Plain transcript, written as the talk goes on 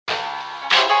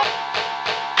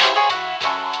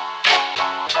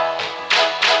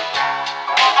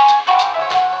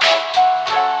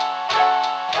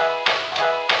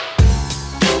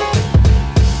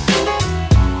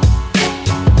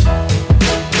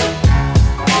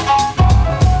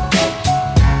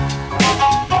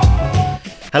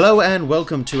Hello and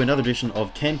welcome to another edition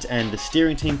of Kent and the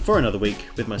Steering Team for another week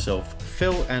with myself,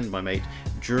 Phil, and my mate,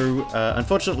 Drew.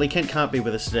 Unfortunately, Kent can't be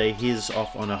with us today. He's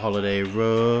off on a holiday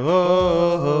road.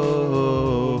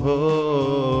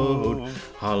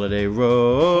 Holiday road.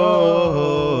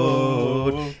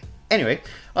 Anyway,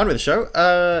 on with the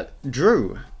show.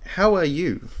 Drew, how are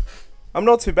you? I'm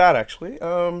not too bad, actually.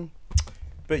 But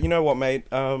you know what, mate?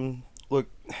 Look,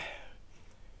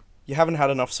 you haven't had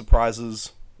enough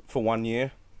surprises for 1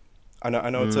 year. I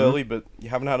know it's early, but you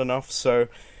haven't had enough. So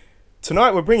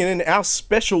tonight we're bringing in our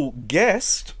special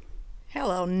guest.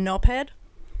 Hello, knobhead.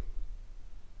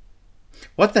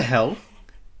 What the hell?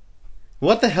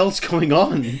 What the hell's going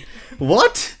on?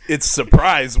 What? It's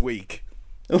surprise week.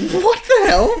 What the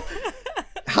hell?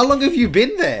 How long have you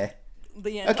been there?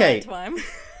 The entire time.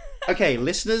 Okay,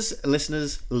 listener. Let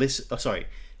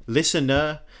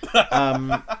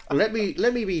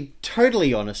me be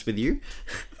totally honest with you.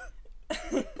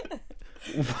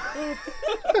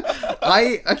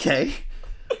 I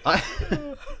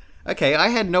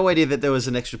had no idea that there was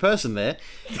an extra person there.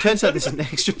 It turns out there's an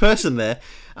extra person there.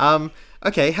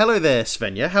 Okay, hello there,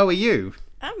 Svenja. How are you?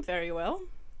 I'm very well.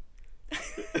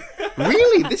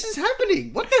 Really? This is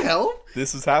happening? What the hell?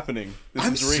 This is happening.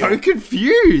 I'm This is so real.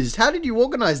 confused. How did you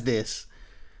organize this?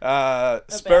 Spur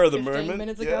of the 15 moment.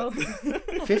 minutes Yeah. ago.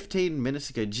 15 minutes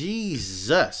ago.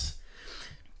 Jesus.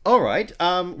 All right.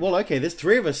 Well, okay. There's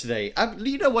three of us today.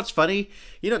 You know what's funny?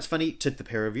 You know what's funny to the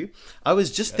pair of you? I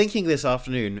was just thinking this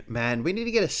afternoon, man, we need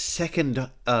to get a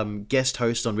second guest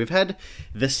host on. We've had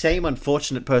the same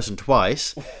unfortunate person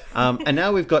twice, and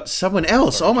now we've got someone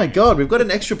else. Oh my God, we've got an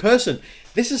extra person.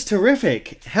 This is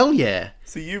terrific. Hell yeah.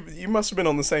 So you must have been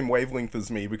on the same wavelength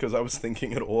as me, because I was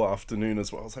thinking it all afternoon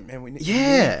as well. I was like, man, we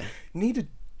need to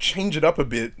change it up a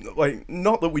bit. Like,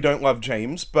 not that we don't love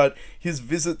James, but his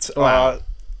visits are...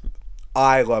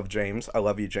 I love James. I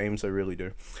love you, James. I really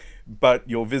do. But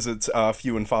your visits are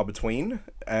few and far between,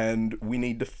 and we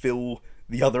need to fill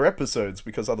the other episodes,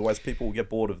 because otherwise people will get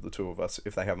bored of the two of us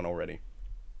if they haven't already.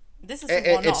 This is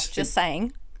a one-off, just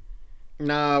saying.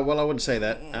 Nah, well, I wouldn't say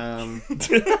that.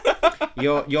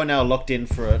 You're now locked in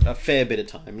for a fair bit of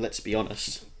time, let's be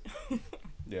honest.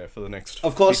 Yeah, for the next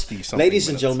Of course, 50-something ladies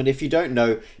and minutes. gentlemen, if you don't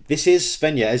know, this is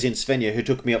Svenja, as in Svenja, who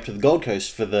took me up to the Gold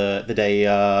Coast for the day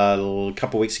a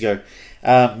couple of weeks ago.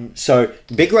 So,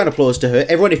 big round of applause to her.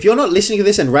 Everyone, if you're not listening to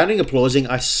this and rounding applauding,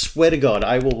 I swear to God,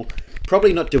 I will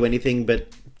probably not do anything, but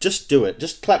just do it.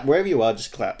 Just clap wherever you are,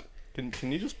 just clap.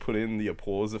 Can you just put in the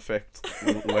applause effect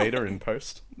later in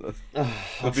post? It'd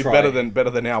be try. better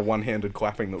than our one-handed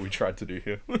clapping that we tried to do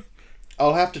here.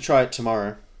 I'll have to try it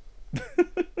tomorrow.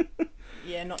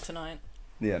 Yeah, not tonight.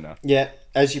 Yeah, no. Yeah,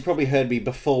 as you probably heard me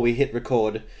before we hit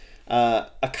record, a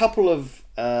couple of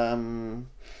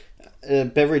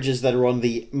beverages that are on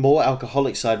the more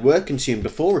alcoholic side were consumed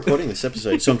before recording this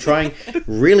episode. So I'm trying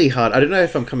really hard. I don't know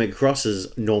if I'm coming across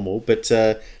as normal, but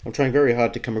I'm trying very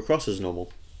hard to come across as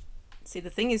normal. See, the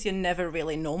thing is, you're never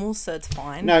really normal, so it's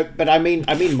fine. No, but I mean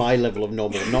my level of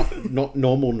normal, not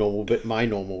normal, but my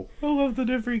normal. I love that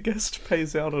every guest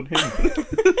pays out on him.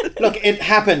 Look, it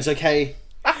happens, okay?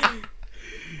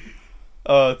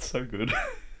 Oh, it's so good.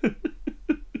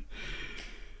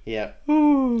 Yeah.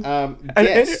 And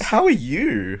Yes. how are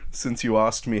you? Since you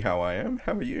asked me how I am,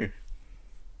 how are you?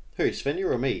 Who,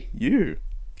 Svenja or me? You.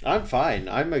 I'm fine.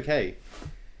 I'm okay.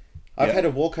 I've Yeah. had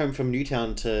a walk home from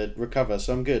Newtown to recover,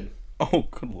 so I'm good. Oh,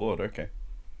 good lord. Okay.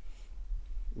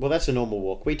 Well, that's a normal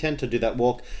walk. We tend to do that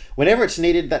walk. Whenever it's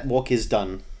needed, that walk is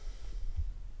done.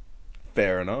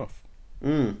 Fair enough.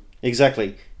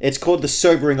 Exactly. It's called the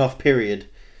sobering off period.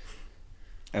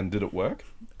 And did it work?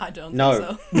 I don't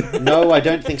No. think so. No, I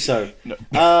don't think so.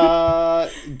 No.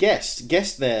 Guest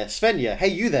there. Svenja. Hey,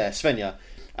 you there, Svenja.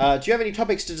 Do you have any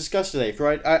topics to discuss today? For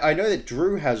I know that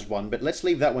Drew has one, but let's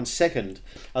leave that one second.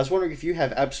 I was wondering if you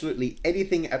have absolutely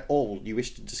anything at all you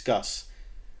wish to discuss.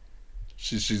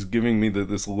 She's giving me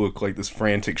this look, like this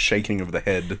frantic shaking of the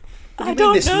head. I do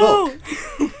you mean don't this know.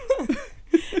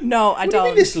 No, I What do you mean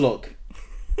don't. this look?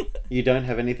 You don't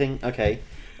have anything? Okay.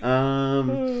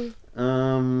 From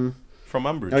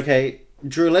Umbridge. Okay,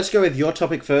 Drew, let's go with your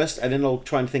topic first, and then I'll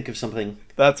try and think of something.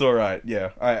 That's all right. Yeah,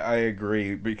 I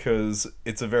agree, because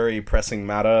it's a very pressing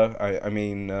matter. I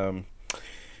mean,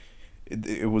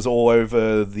 it was all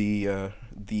over the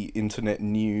internet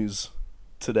news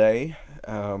today.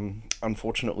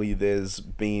 Unfortunately, there's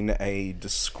been a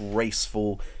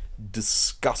disgraceful,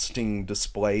 disgusting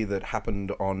display that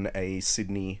happened on a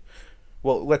Sydney,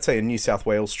 well, let's say a New South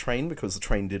Wales train, because the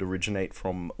train did originate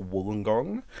from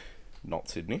Wollongong, not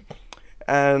Sydney.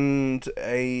 And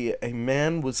a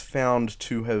man was found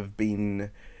to have been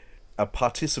a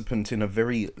participant in a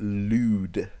very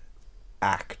lewd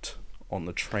act on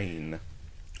the train.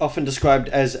 Often described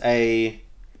as a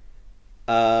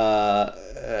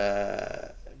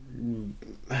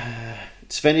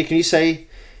Svenja, can you say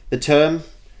the term?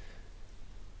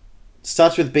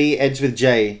 Starts with B, ends with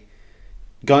J.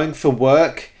 Going for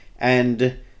work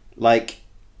and like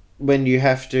when you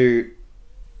have to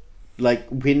like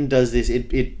wind does this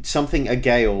it something a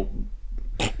gale.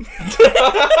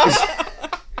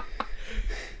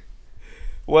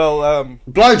 Well,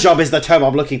 Blowjob is the term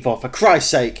I'm looking for Christ's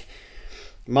sake.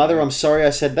 Mother, I'm sorry I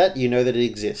said that. You know that it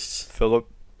exists. Philip,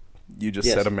 you just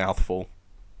Yes. said a mouthful.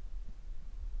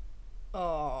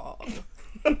 Oh,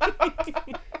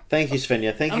 Thank you,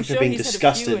 Svenja. Thank I'm you for sure being he's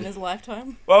had a few in disgusted. his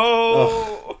lifetime.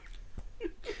 Oh!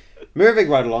 Moving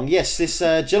right along. Yes, this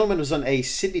gentleman was on a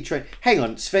Sydney train. Hang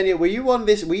on, Svenja, were you on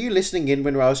this? Were you listening in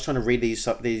when I was trying to read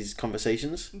these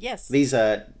conversations? Yes, These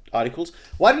articles.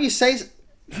 Why didn't you say?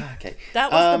 Okay.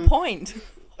 that was the point.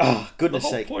 Oh, The goodness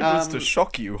whole sake. point was to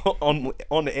shock you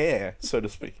on air, so to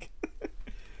speak.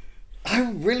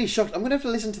 I'm really shocked. I'm gonna have to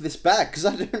listen to this back because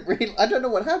I don't know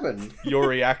what happened. Your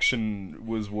reaction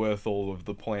was worth all of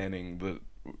the planning,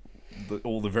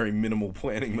 all the very minimal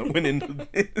planning that went into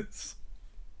this.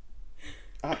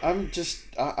 I'm just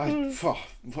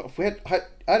where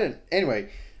I don't anyway.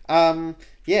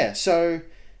 Yeah. So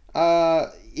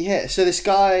So this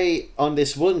guy on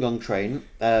this Wollongong train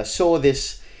saw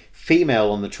this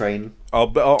female on the train. Oh,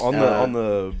 but on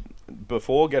the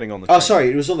before getting on the train. Oh, sorry,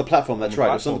 it was on the platform. That's right.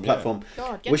 It was on the platform, platform.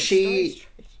 God, get Was the she- story straight.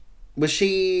 Was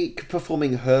she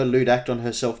performing her lewd act on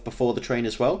herself before the train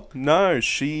as well? No,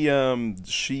 she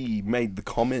made the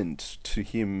comment to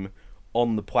him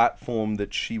on the platform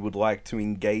that she would like to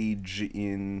engage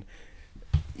in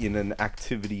an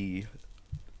activity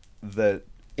that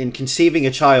In conceiving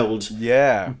a child.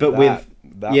 but with-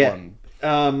 that yeah.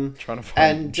 one. Trying to find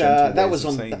And gentle that ways was of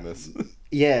on saying this.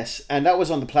 Yes, and that was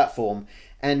on the platform.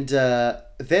 And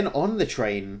then on the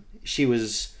train, she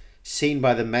was seen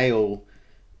by the male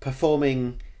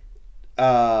performing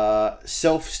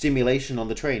self-stimulation on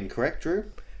the train. Correct, Drew?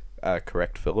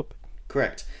 Correct, Philip.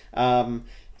 Correct. And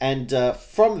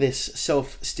from this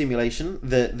self-stimulation,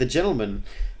 the gentleman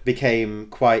became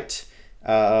quite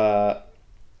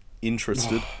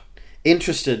Interested.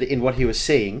 interested in what he was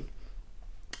seeing.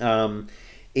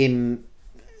 In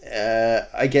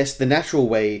I guess the natural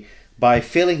way, by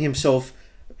feeling himself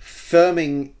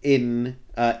firming in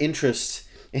interest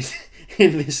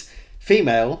in this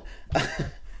female,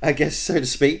 I guess, so to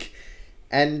speak.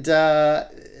 And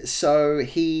so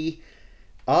he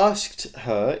asked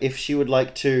her if she would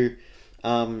like to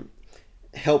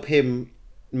help him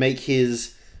make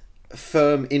his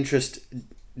firm interest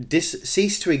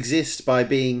cease to exist by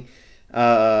being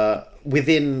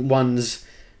within one's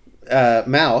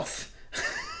mouth.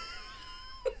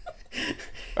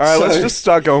 All right, let's So- just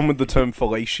start going with the term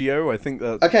fellatio. I think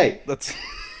that Okay.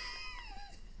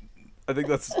 I think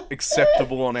that's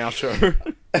acceptable on our show.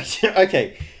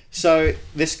 Okay, so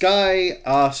this guy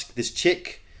asked this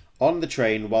chick on the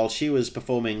train while she was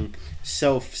performing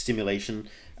self-stimulation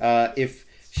if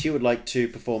she would like to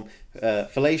perform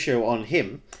fellatio on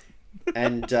him,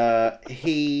 and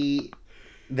he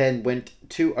then went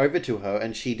over to her,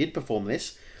 and she did perform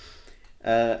this,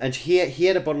 and he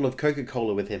had a bottle of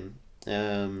Coca-Cola with him.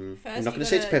 I'm First, not going you to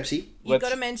say it's gotta- Pepsi. You Let's- got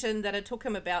to mention that it took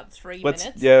him about 3 Let's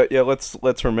minutes.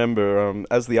 let's remember,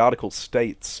 as the article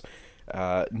states,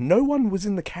 no one was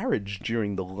in the carriage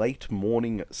during the late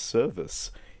morning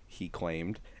service, he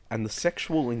claimed, and the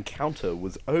sexual encounter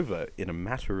was over in a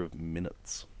matter of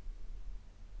minutes.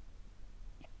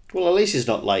 Well, at least he's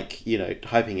not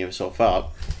hyping himself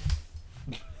up.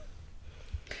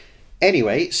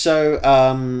 Anyway, so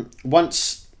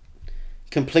once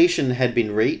completion had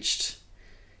been reached,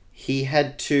 he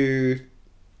had to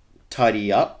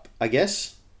tidy up, I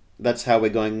guess. That's how we're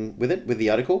going with it, with the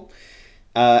article.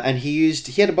 And he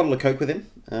had a bottle of Coke with him,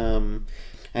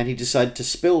 and he decided to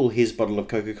spill his bottle of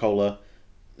Coca-Cola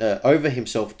over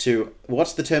himself to,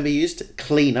 what's the term he used?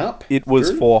 Clean up? It was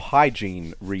Drew? for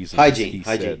hygiene reasons, Hygiene, he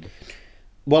hygiene. said.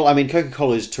 Well, I mean,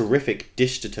 Coca-Cola is terrific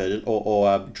dish detergent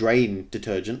or drain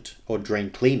detergent or drain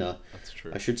cleaner. That's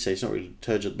true. I should say it's not really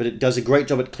detergent, but it does a great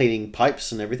job at cleaning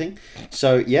pipes and everything.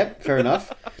 So, yeah, fair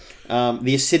enough.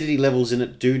 The acidity levels in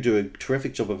it do a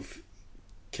terrific job of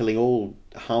killing all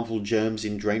harmful germs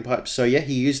in drain pipes. So, yeah,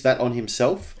 he used that on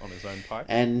himself. On his own pipe.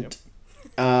 And,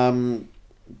 Yep.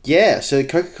 yeah, so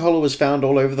Coca-Cola was found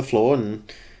all over the floor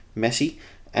and messy.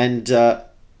 And,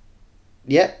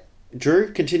 yeah,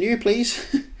 Drew, continue,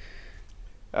 please.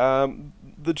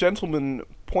 The gentleman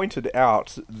pointed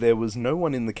out there was no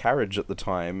one in the carriage at the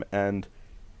time, and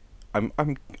I'm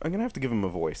gonna have to give him a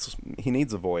voice. He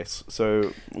needs a voice.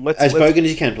 So let's As bogan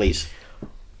as you can, please.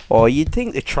 Oh, you'd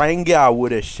think the train guy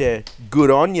would have said, "Good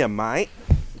on you, mate."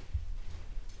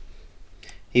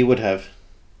 He would have.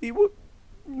 He would,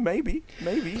 maybe.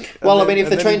 Well, I mean, if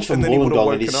the train's from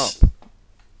Wollongong, it is.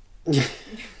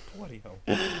 Bloody hell.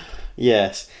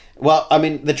 Yes. Well, I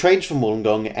mean, the train's from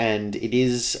Wollongong, and it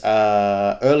is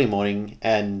early morning,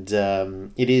 and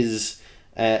it is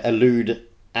a lewd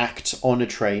act on a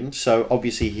train. So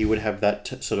obviously, he would have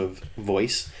that sort of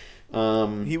voice.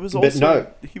 He was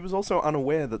also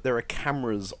unaware that there are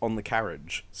cameras on the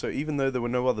carriage. So even though there were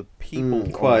no other people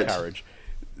on the carriage,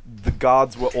 the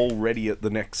guards were already at the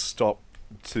next stop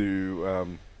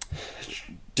to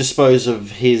dispose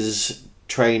of his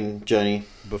train journey.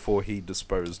 Before he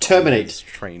disposed of his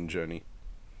train journey.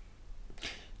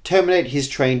 Terminate his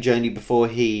train journey before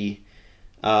he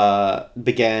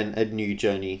began a new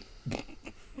journey.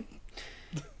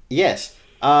 Yes.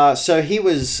 So he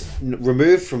was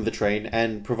removed from the train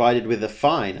and provided with a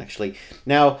fine, actually.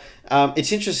 Now,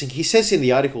 it's interesting. He says in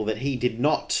the article that he did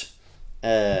not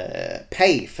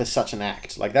pay for such an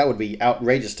act. Like, that would be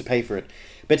outrageous to pay for it.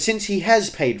 But since he has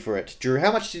paid for it, Drew,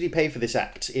 how much did he pay for this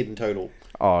act in total?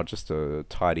 Oh, just a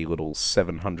tidy little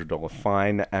 $700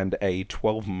 fine and a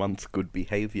 12-month good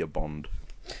behaviour bond.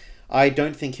 I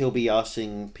don't think he'll be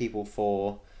asking people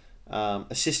for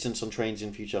assistance on trains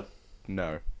in future.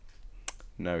 No.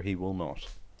 No, he will not.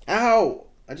 Ow!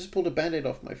 I just pulled a Band-Aid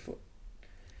off my foot.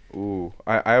 Ooh,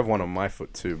 I have one on my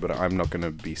foot too, but I'm not going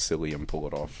to be silly and pull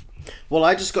it off. Well,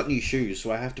 I just got new shoes,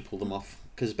 so I have to pull them off.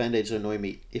 Because Band-Aids annoy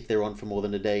me if they're on for more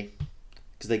than a day.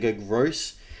 Because they go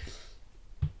gross.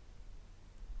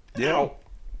 Yeah. Ow!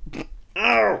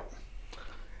 Ow!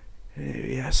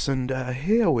 Yes, and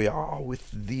here we are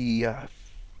with the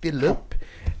Philip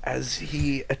as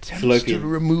he attempts to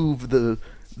remove the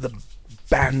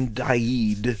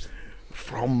Band-Aid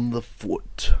from the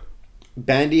foot.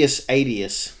 Bandius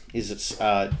Adius is its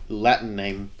Latin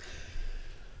name.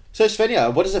 So,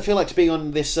 Svenja, what does it feel like to be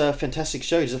on this fantastic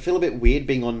show? Does it feel a bit weird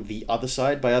being on the other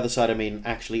side? By other side, I mean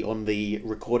actually on the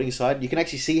recording side. You can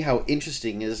actually see how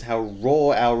interesting is how raw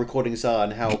our recordings are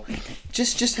and how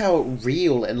just how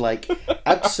real and like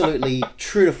absolutely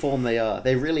true to form they are.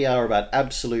 They really are about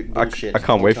absolute bullshit. I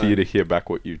can't wait for you to hear back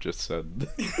what you just said.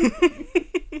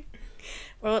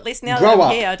 Well, at least now that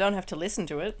I'm here, I don't have to listen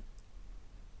to it.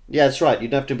 Yeah, that's right. You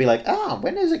don't have to be like,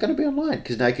 when is it going to be online?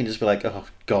 Because now you can just be like, oh,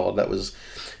 God, that was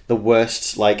the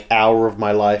worst, like, hour of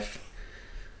my life.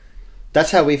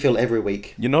 That's how we feel every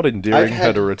week. You're not endearing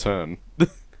her to return.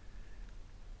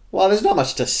 Well, there's not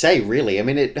much to say, really. I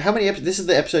mean, how many episodes?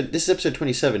 This is episode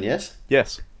 27, yes?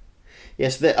 Yes.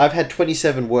 Yes, I've had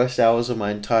 27 worst hours of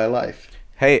my entire life.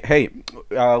 Hey,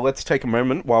 let's take a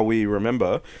moment while we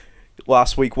remember.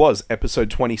 Last week was episode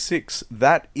 26.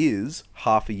 That is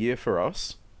half a year for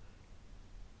us.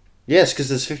 Yes, because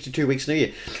there's 52 weeks in a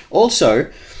year.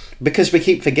 Also, because we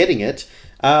keep forgetting it,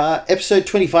 episode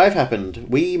 25 happened.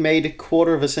 We made a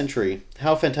quarter of a century.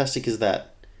 How fantastic is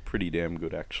that? Pretty damn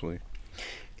good, actually.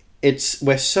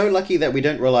 We're so lucky that we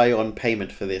don't rely on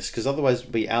payment for this, because otherwise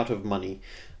we'd be out of money.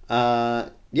 Yeah,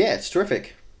 it's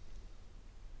terrific.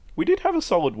 We did have a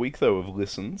solid week, though, of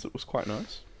listens. It was quite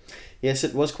nice. Yes,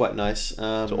 it was quite nice.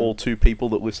 To all 2 people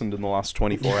that listened in the last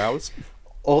 24 hours.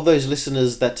 All those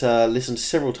listeners that listened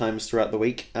several times throughout the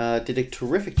week did a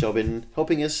terrific job in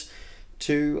helping us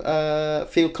to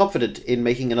feel confident in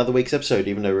making another week's episode,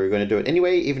 even though we were going to do it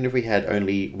anyway, even if we had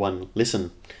only one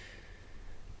listen.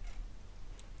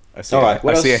 I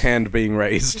see a hand being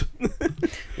raised.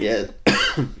 Yeah,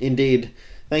 indeed.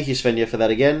 Thank you, Svenja, for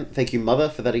that again. Thank you, Mother,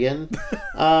 for that again.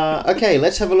 Okay,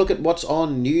 let's have a look at what's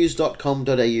on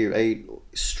news.com.au, a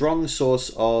strong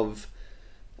source of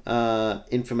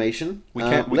information. We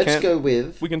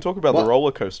can talk about the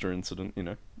roller coaster incident, you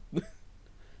know.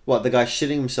 What, the guy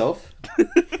shitting himself?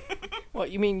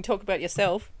 What, you mean talk about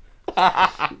yourself?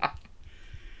 I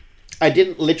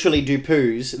didn't literally do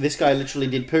poos. This guy literally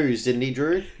did poos, didn't he,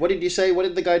 Drew? What did you say? What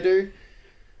did the guy do?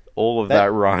 All of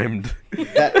that rhymed.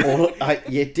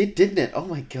 It did, didn't it? Oh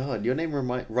my god, your name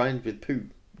rhymed with poo.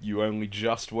 You only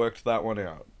just worked that one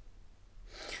out.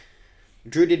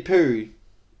 Drew did poo.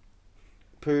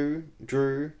 Poo,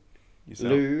 Drew,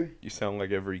 Lou. You sound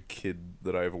like every kid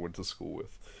that I ever went to school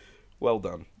with. Well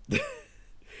done.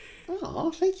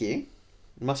 Oh, thank you.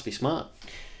 Must be smart.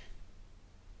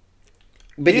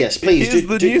 But yes, please. Here's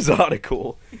the news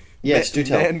article. Yes, do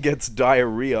tell. Man gets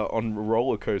diarrhea on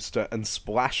roller coaster and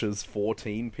splashes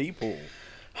 14 people.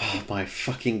 Oh my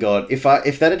fucking god! If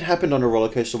that had happened on a roller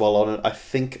coaster while on it, I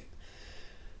think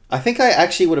I think I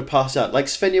actually would have passed out. Like,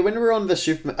 Svenja, when we were on the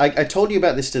Superman... I told you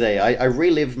about this today. I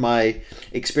relived my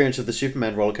experience of the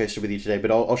Superman roller coaster with you today,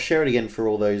 but I'll share it again for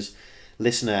all those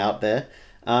listener out there.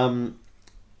 That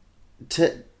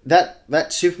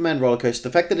Superman roller coaster,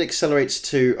 the fact that it accelerates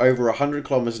to over 100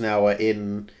 kilometers an hour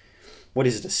in... What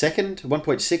is it, a second?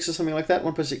 1.6 or something like that?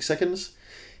 1.6 seconds?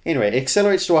 Anyway, it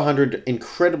accelerates to 100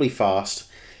 incredibly fast.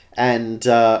 And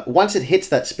once it hits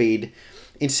that speed,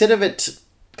 instead of it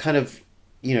kind of,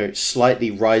 slightly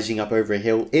rising up over a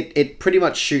hill, it pretty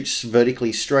much shoots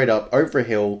vertically straight up over a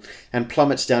hill and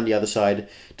plummets down the other side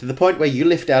to the point where you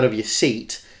lift out of your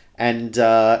seat. And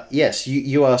yes,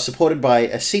 you are supported by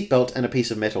a seatbelt and a piece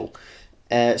of metal.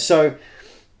 So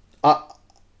I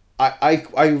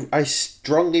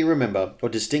strongly remember, or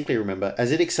distinctly remember,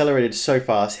 as it accelerated so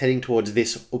fast, heading towards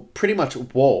this pretty much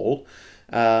wall,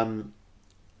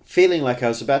 feeling like I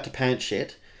was about to pant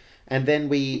shit, and then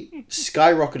we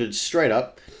skyrocketed straight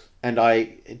up, and I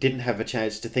didn't have a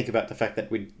chance to think about the fact that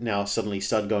we'd now suddenly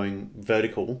started going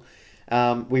vertical.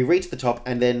 We reached the top,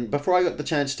 and then before I got the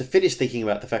chance to finish thinking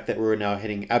about the fact that we were now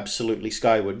heading absolutely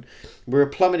skyward, we were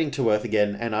plummeting to earth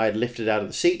again, and I had lifted out of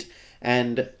the seat.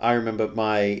 And I remember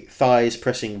my thighs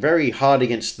pressing very hard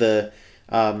against the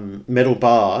metal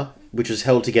bar, which was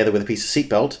held together with a piece of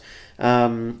seatbelt.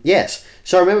 Yes.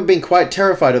 So I remember being quite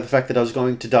terrified of the fact that I was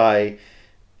going to die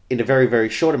in a very, very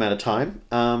short amount of time.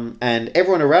 And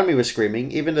everyone around me was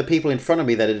screaming, even the people in front of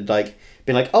me that had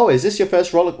been like, "Oh, is this your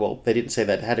first roller?" Well, they didn't say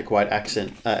that. It had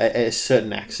a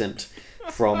certain accent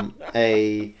from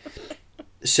a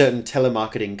certain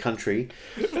telemarketing country.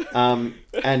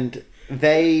 And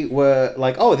they were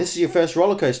like, "Oh, this is your first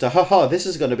roller coaster. Ha ha, this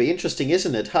is going to be interesting,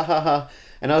 isn't it? Ha ha ha."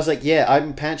 And I was like, "Yeah,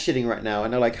 I'm pants shitting right now."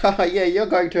 And they're like, "Ha ha, yeah, you're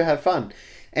going to have fun."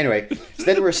 Anyway, so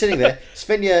then we were sitting there,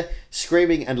 Svenja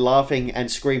screaming and laughing and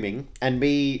screaming, and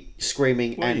me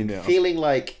screaming and feeling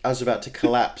like I was about to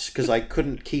collapse because I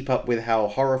couldn't keep up with how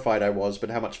horrified I was, but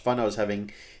how much fun I was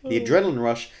having, the adrenaline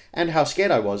rush, and how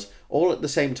scared I was, all at the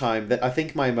same time, that I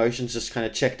think my emotions just kind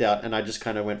of checked out, and I just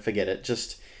kind of went, forget it.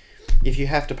 Just, if you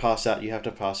have to pass out, you have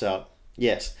to pass out.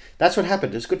 Yes, that's what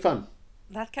happened. It was good fun.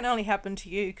 That can only happen to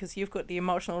you because you've got the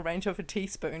emotional range of a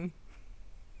teaspoon.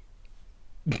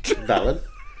 Valid.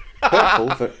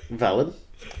 Hurtful, but valid.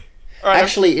 Right,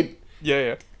 actually,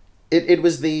 yeah. It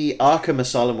was the Arkham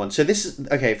Asylum one. So this is...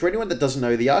 Okay, for anyone that doesn't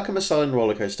know, the Arkham Asylum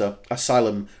roller coaster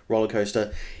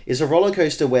is a roller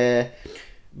coaster where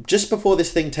just before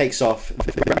this thing takes off,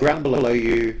 the ground below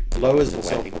you lowers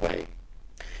itself away.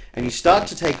 And you start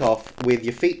to take off with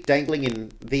your feet dangling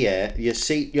in the air. Your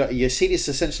seat is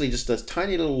essentially just a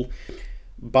tiny little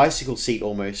bicycle seat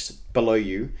almost below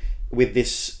you with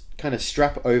this kind of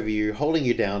strap over you, holding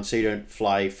you down so you don't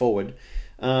fly forward.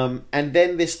 And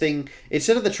then this thing,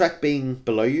 instead of the track being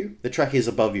below you, the track is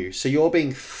above you. So you're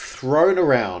being thrown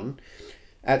around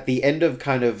at the end of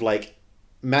kind of like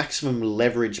maximum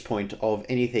leverage point of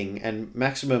anything and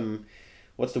maximum,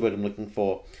 what's the word I'm looking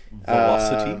for?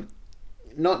 Velocity?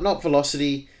 Not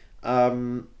velocity,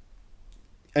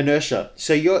 inertia.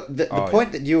 So the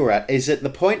point that you were at is at the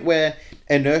point where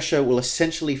inertia will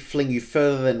essentially fling you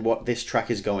further than what this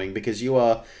track is going, because you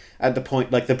are at the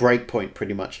point, like the break point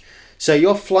pretty much. So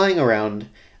you're flying around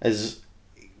as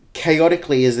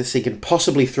chaotically as this thing can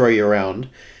possibly throw you around,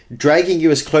 dragging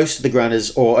you as close to the ground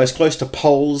or as close to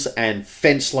poles and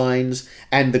fence lines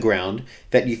and the ground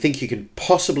that you think you can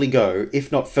possibly go,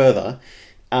 if not further.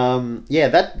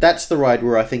 That's the ride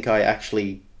where I think I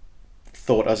actually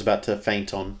thought I was about to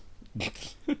faint on.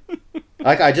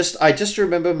 Like I just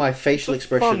remember my facial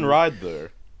expression. Fun ride though.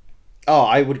 Oh,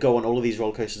 I would go on all of these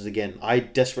roller coasters again. I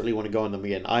desperately want to go on them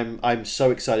again. I'm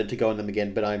so excited to go on them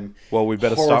again, but I'm we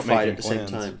better start making at the same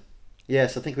time.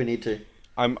 Yes, I think we need to.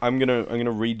 I'm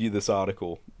gonna read you this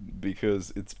article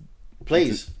because it's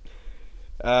please.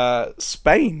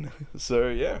 Spain. So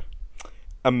yeah.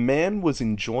 A man was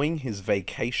enjoying his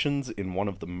vacations in one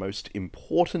of the most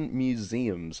important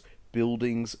museums,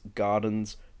 buildings,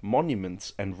 gardens,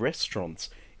 monuments, and restaurants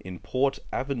in Port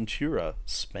Aventura,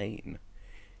 Spain.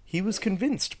 He was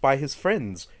convinced by his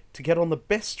friends to get on the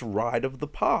best ride of the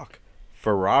park,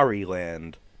 Ferrari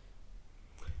Land.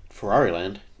 Ferrari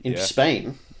Land? In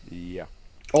Spain? Yeah.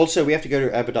 Also, we have to go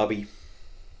to Abu Dhabi.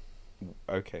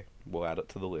 Okay, we'll add it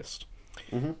to the list.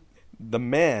 Mm-hmm. The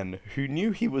man who knew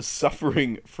he was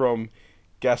suffering from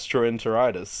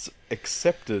gastroenteritis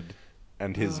accepted,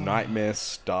 and his nightmare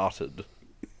started.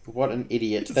 What an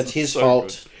idiot. That's his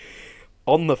fault. Good.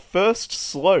 On the first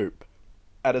slope,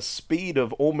 at a speed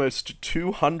of almost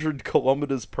 200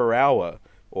 kilometers per hour,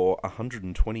 or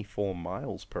 124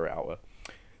 miles per hour,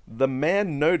 the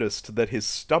man noticed that his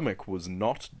stomach was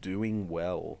not doing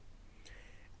well.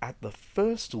 at the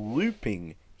first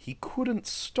looping, he couldn't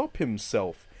stop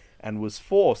himself and was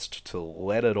forced to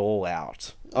let it all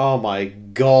out. Oh my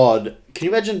god. Can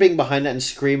you imagine being behind that and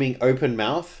screaming open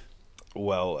mouth?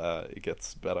 Well, it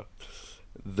gets better.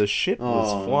 The shit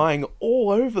was flying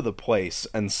all over the place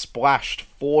and splashed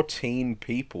 14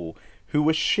 people who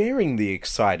were sharing the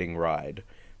exciting ride.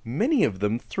 Many of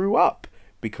them threw up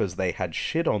because they had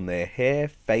shit on their hair,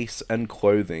 face, and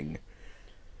clothing.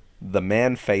 The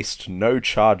man faced no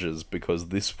charges because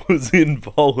this was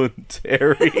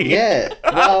involuntary. Yeah,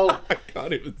 well, I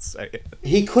can't even say it.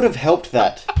 he could have helped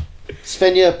that.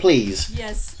 Svenja, please.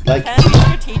 Yes, Like- can be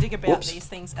strategic about Whoops. these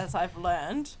things, as I've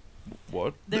learned.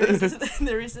 What? There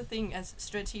is a thing as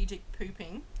strategic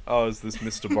pooping. Oh, is this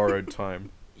Mr. Borrowed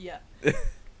Time? Yeah,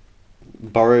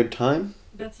 Borrowed time?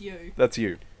 that's you. That's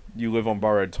you. You live on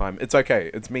borrowed time. It's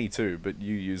okay. It's me too, but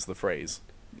you use the phrase.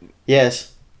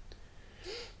 Yes.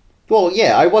 Well,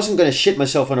 yeah, I wasn't going to shit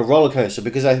myself on a roller coaster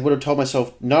because I would have told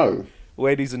myself no.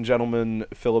 Ladies and gentlemen,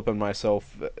 Philip and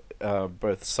myself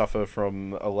both suffer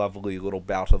from a lovely little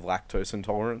bout of lactose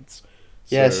intolerance.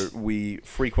 Yes. So we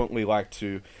frequently like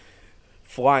to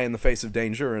fly in the face of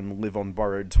danger and live on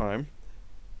borrowed time.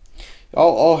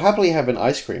 I'll happily have an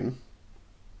ice cream.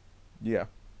 Yeah.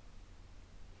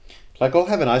 Like, I'll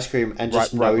have an ice cream and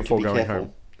just Right know to before be going careful.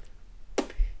 home.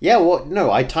 Yeah, well,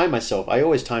 no, I time myself. I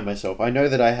always time myself. I know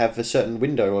that I have a certain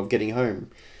window of getting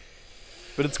home.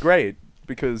 But it's great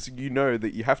because you know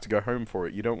that you have to go home for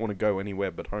it. You don't want to go anywhere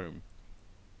but home.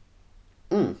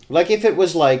 Like, if it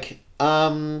was like,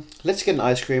 let's get an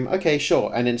ice cream. Okay,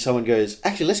 sure. And then someone goes,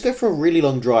 actually, let's go for a really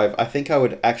long drive. I think I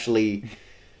would actually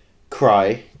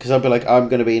cry because I'd be like, I'm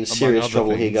going to be in serious other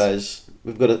trouble here, things. guys.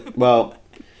 We've got to, well,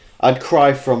 I'd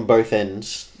cry from both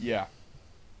ends. Yeah.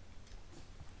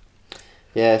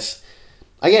 Yes.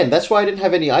 Again, that's why I didn't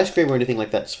have any ice cream or anything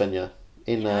like that, Svenja,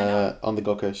 in Yeah, I know. on the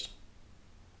Gold Coast.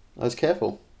 I was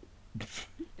careful.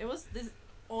 There was this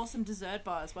awesome dessert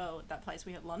bar as well at that place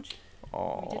we had lunch. We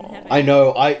Oh. didn't have I any.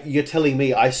 know. You're telling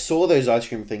me I saw those ice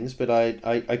cream things, but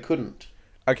I couldn't.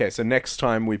 Okay, so next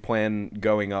time we plan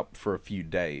going up for a few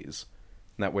days.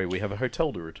 And that way we have a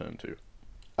hotel to return to.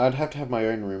 I'd have to have my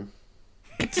own room.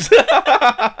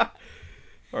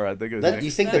 Alright, there goes, That-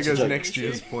 you think there that's a goes joke? next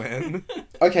year's plan.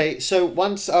 Okay, so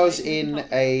once I was in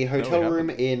a hotel No, we room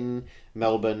in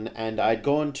Melbourne, and I'd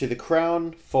gone to the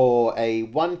Crown for a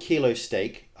 1 kilo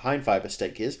steak, high fiber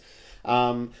steak is.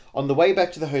 On the way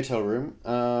back to the hotel room,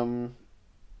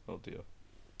 Oh dear.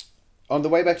 on the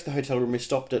way back to the hotel room, we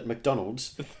stopped at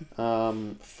McDonald's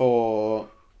for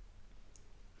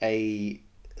a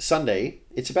Sunday.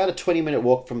 It's about a 20-minute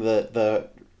walk from the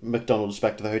McDonald's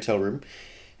back to the hotel room.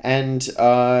 And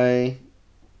I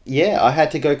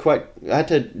had to go I had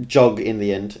to jog in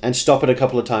the end and stop it a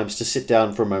couple of times to sit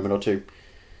down for a moment or two.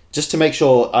 Just to make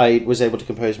sure I was able to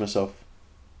compose myself.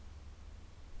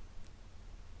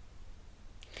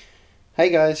 Hey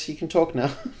guys, you can talk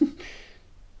now.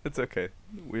 It's okay.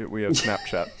 We have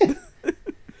Snapchat.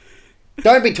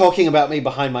 Don't be talking about me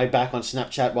behind my back on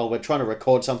Snapchat while we're trying to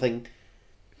record something.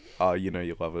 Oh, you know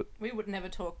you love it. We would never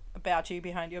talk about you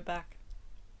behind your back.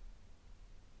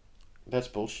 That's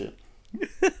bullshit.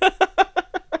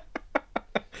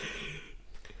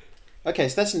 Okay,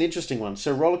 so that's an interesting one.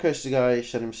 So roller coaster guy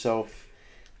shot himself.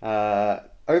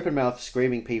 Open mouth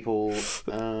screaming people.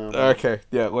 Okay,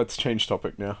 yeah, let's change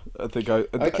topic now. I think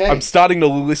Okay. I'm starting to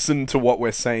listen to what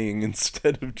we're saying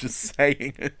instead of just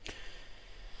saying it.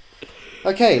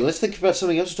 Okay, let's think about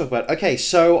something else to talk about. Okay,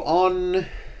 so on.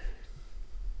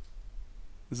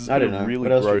 This has I been don't a know. really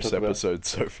What else do we gross talk about? episode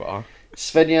so far.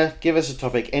 Svenja, give us a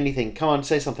topic. Anything. Come on,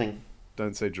 say something.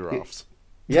 Don't say giraffes.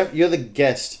 Yep, you're the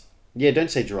guest. Yeah, don't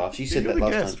say giraffes. You said You're that the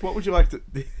last guest. time. What would you like to...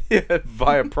 Yeah,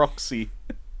 via proxy.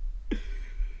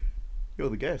 You're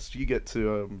the guest. You get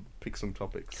to pick some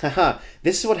topics. Haha,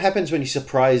 this is what happens when you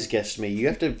surprise guest me. You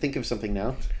have to think of something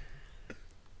now.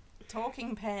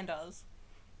 Talking pandas.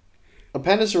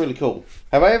 Pandas are really cool.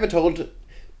 Have I ever told...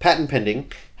 Patent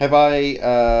pending. Have I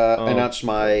announced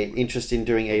my interest in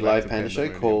doing a Back live to panda show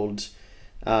Pandemonium. called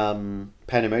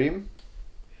Pandemonium?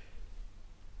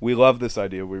 We love this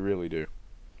idea. We really do.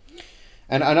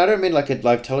 And I don't mean like a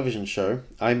live television show.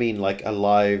 I mean like a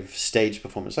live stage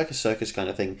performance, like a circus kind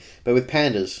of thing, but with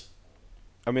pandas.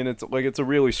 I mean, it's a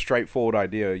really straightforward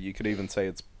idea. You could even say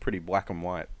it's pretty black and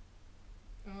white.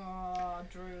 Oh,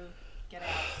 Drew, get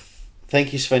out.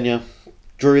 Thank you, Svenja.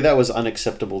 Drew, that was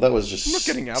unacceptable. That was just... I'm not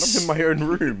getting out. I'm in my own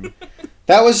room.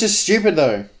 That was just stupid,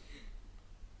 though.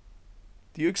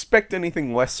 Do you expect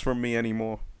anything less from me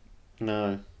anymore?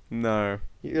 No. No.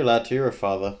 You're allowed to. You're a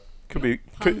father. Could be.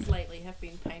 Puns Could, lately have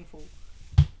been painful.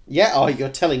 Yeah, oh, you're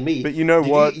telling me. But you know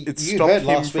Did what? you- It you stopped heard him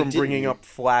last week, from didn't bringing you? up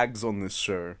flags on this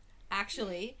show.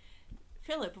 Actually,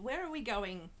 Philip, where are we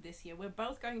going this year? We're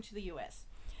both going to the US.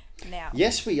 Now,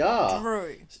 Yes, we are.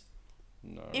 Drew,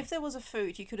 No. if there was a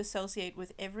food you could associate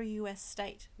with every US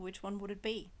state, which one would it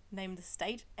be? Name the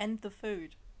state and the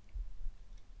food.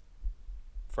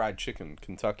 Fried chicken,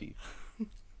 Kentucky.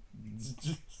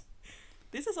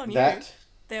 This is on you. That.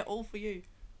 They're all for you.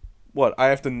 What? I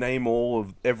have to name all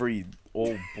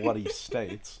bloody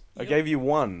states. I Yep. gave you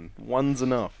one. One's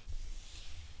enough.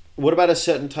 What about a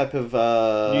certain type of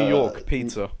New York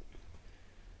pizza.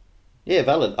 Yeah,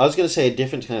 valid. I was going to say a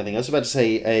different kind of thing. I was about to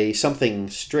say a something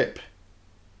strip.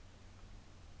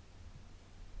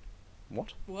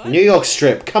 What? What? New York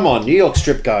strip. Come on, New York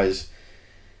strip, guys.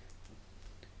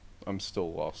 I'm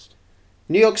still lost.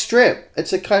 New York strip.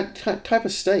 It's a type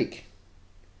of steak.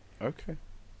 Okay.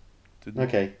 Did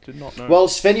not know. Well,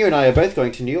 Svenja and I are both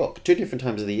going to New York. 2 different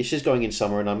times of the year. She's going in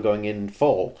summer and I'm going in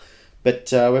fall. But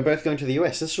we're both going to the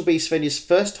US. This will be Svenja's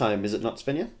first time, is it not,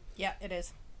 Svenja? Yeah, it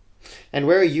is. And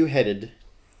where are you headed?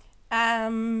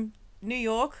 New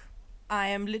York. I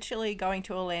am literally going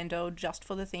to Orlando just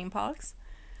for the theme parks.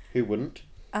 Who wouldn't?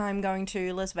 I'm going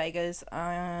to Las Vegas,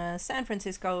 San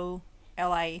Francisco,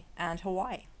 LA, and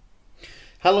Hawaii.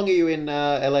 How long are you in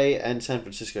LA and San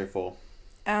Francisco for?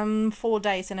 4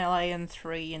 days in LA and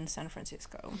 3 in San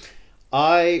Francisco.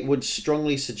 I would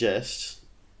strongly suggest...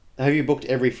 Have you booked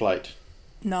every flight?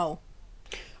 No.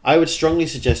 I would strongly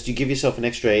suggest you give yourself an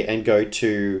extra day and go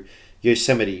to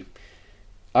Yosemite.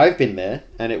 I've been there,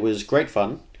 and it was great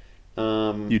fun.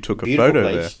 You took a beautiful photo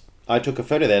place. I took a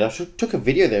photo there. I took a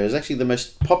video there. It was actually the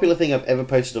most popular thing I've ever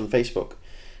posted on Facebook.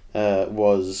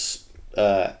 Was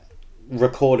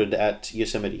recorded at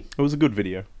Yosemite. It was a good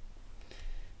video.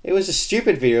 It was a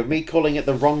stupid video of me calling it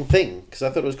the wrong thing because I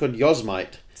thought it was called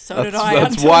Yosmite. So did I.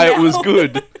 That's until why now. it was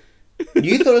good.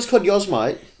 You thought it was called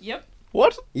Yosmite? Yep.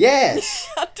 What? Yes.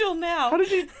 Until now. How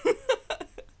did you...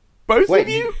 Both Wait, of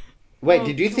you? Wait, Oh,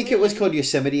 did you think it was clearly. called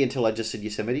Yosemite until I just said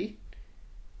Yosemite?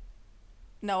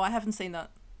 No, I haven't seen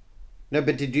that. No,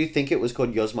 but did you think it was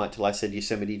called Yosmite till I said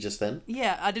Yosemite just then?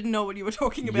 Yeah, I didn't know what you were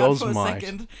talking about for a Yosmite.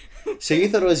 second. So you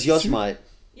thought it was Yosmite?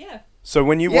 Yeah. So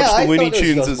when you Yeah, watched I Looney thought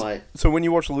it was Tunes Yosmite. so when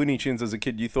you watched Looney Tunes as a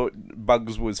kid, you thought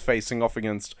Bugs was facing off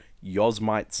against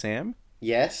Yosmite Sam?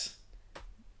 Yes.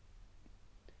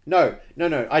 No,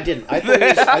 I didn't. I thought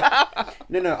it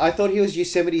was, I thought he was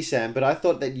Yosemite Sam, but I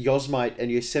thought that Yosmite and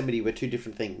Yosemite were 2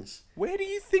 different things. Where do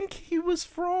you think he was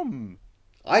from?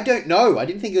 I don't know. I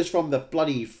didn't think it was from the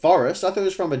bloody forest. I thought it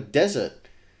was from a desert.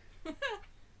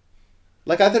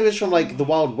 Like, I thought it was from, like, the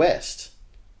Wild West.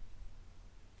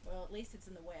 Well, at least it's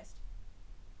in the West.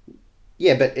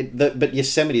 Yeah, but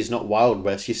Yosemite is not Wild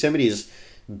West. Yosemite is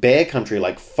bear country,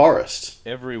 like forest.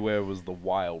 Everywhere was the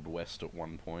Wild West at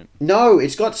one point. No,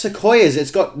 it's got sequoias,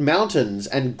 it's got mountains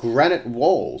and granite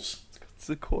walls.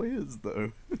 Sequoias,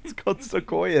 though. It's got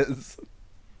sequoias.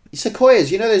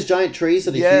 Sequoias, you know those giant trees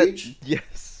that are huge?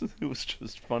 Yes. It was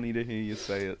just funny to hear you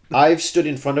say it. I've stood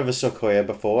in front of a sequoia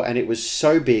before, and it was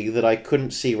so big that I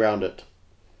couldn't see round it.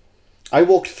 I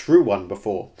walked through one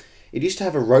before. It used to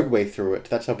have a roadway through it.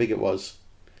 That's how big it was.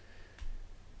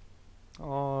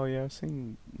 Oh, yeah, I've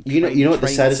seen... You know what the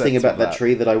train saddest thing sets about of that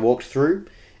tree that I walked through?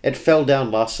 It fell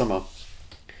down last summer.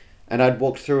 And I'd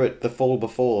walked through it the fall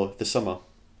before the summer.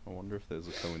 I wonder if there's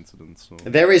a coincidence. Or...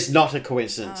 There is not a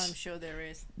coincidence. I'm sure there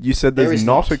is. You said There there's is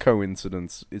not not. a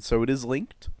coincidence, so it is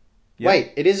linked? Yeah.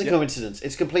 Wait, it is a Yeah. coincidence.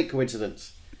 It's complete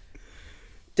coincidence.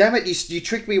 Damn it, you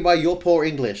tricked me by your poor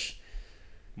English.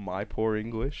 My poor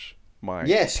English? My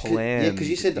Yes, planned because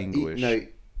you said English. no.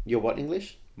 Your what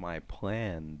English? My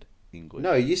planned English.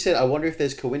 No, you said I wonder if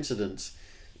there's coincidence.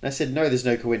 And I said no, there's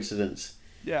no coincidence.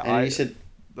 Yeah, And you said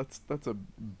that's a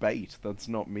bait. That's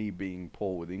not me being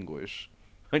poor with English.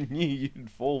 I knew you'd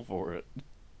fall for it.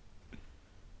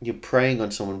 you're preying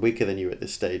on someone weaker than you at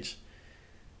this stage.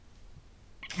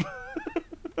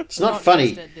 It's not funny.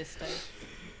 just at this stage.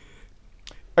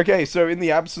 Okay, so in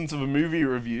the absence of a movie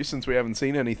review, since we haven't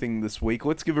seen anything this week,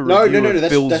 let's give a No, review no, of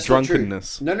that's Phil's not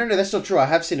drunkenness. true. No, that's not true. I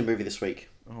have seen a movie this week.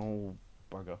 Oh,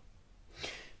 bugger.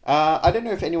 I don't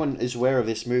know if anyone is aware of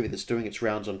this movie that's doing its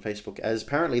rounds on Facebook as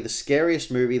apparently the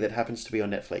scariest movie that happens to be on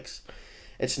Netflix.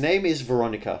 Its name is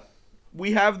Veronica.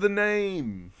 We have the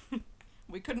name!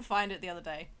 We couldn't find it the other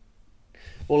day.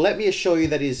 Well, let me assure you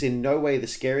that it is in no way the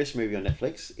scariest movie on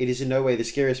Netflix. It is in no way the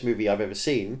scariest movie I've ever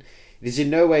seen. It is in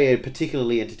no way a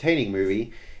particularly entertaining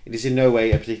movie. It is in no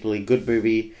way a particularly good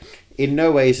movie. In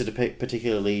no way is it a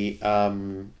particularly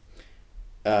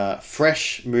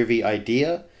fresh movie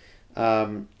idea.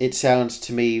 it sounds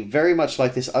to me very much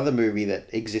like this other movie that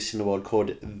exists in the world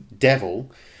called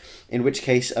Devil, in which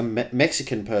case a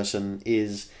Mexican person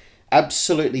is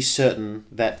absolutely certain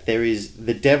that there is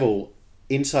the devil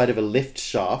inside of a lift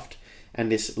shaft,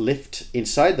 and this lift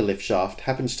inside the lift shaft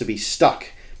happens to be stuck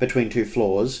between two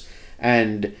floors,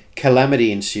 and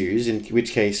calamity ensues, in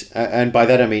which case, and by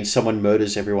that I mean someone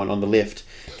murders everyone on the lift,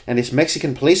 and this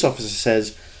Mexican police officer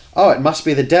says, "Oh, it must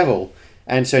be the devil."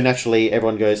 And so naturally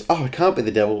everyone goes, "Oh, it can't be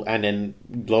the devil," and then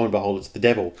lo and behold, it's the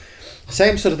devil.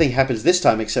 Same sort of thing happens this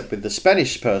time, except with the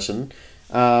Spanish person,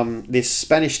 this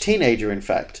Spanish teenager, in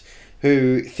fact,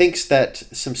 who thinks that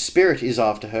some spirit is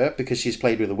after her because she's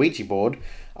played with a Ouija board.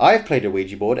 I've played a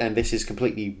Ouija board, and this is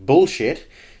completely bullshit.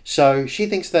 So she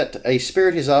thinks that a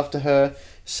spirit is after her.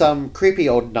 Some creepy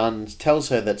old nun tells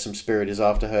her that some spirit is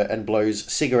after her and blows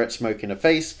cigarette smoke in her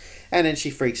face, and then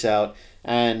she freaks out,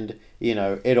 and, you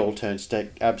know, it all turns to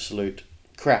absolute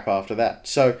crap after that.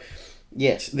 So,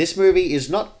 yes, this movie is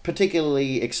not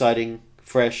particularly exciting,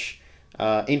 fresh,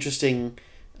 interesting.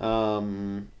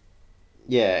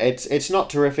 Yeah, it's not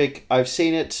terrific. I've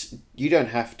seen it. You don't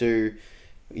have to.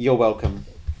 You're welcome.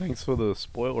 Thanks for the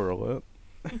spoiler alert.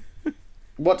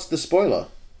 What's the spoiler?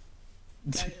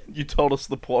 You told us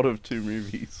the plot of 2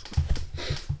 movies.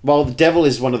 Well, The Devil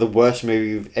is one of the worst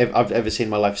movies I've ever seen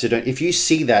in my life. So don't. If you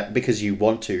see that because you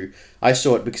want to, I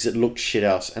saw it because it looked shit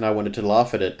house and I wanted to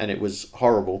laugh at it, and it was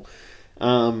horrible.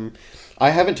 I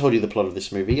haven't told you the plot of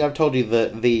this movie. I've told you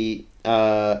the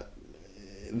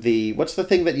what's the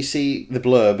thing that you see, the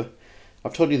blurb.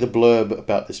 I've told you the blurb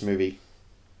about this movie.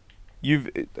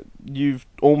 You've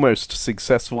almost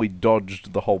successfully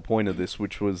dodged the whole point of this,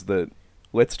 which was that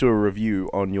let's do a review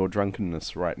on your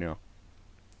drunkenness right now.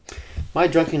 My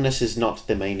drunkenness is not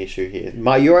the main issue here.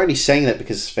 You're only saying that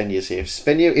because Svenja's here.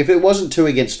 Svenja, if it wasn't 2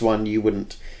 against 1, you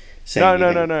wouldn't say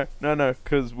anything. No,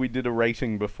 because we did a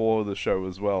rating before the show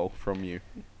as well from you.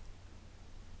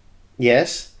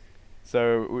 Yes?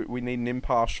 So we need an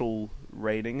impartial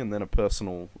rating and then a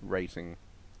personal rating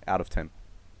out of 10.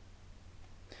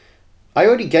 I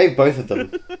already gave both of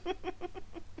them.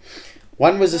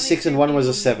 One was a 6 and one was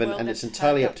a 7, Well, and it's that's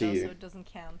entirely up tagged to up, you. so it doesn't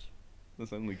count.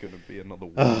 There's only going to be another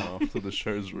one after the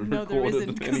show's No, recorded there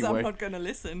isn't, because anyway. I'm not going to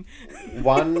listen.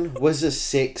 One was a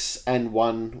 6 and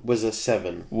one was a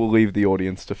 7. We'll leave the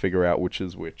audience to figure out which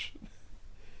is which.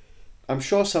 I'm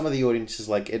sure some of the audience is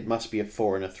like, it must be a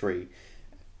 4 and a 3.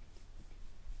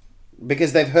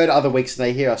 Because they've heard other weeks and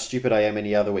they hear how stupid I am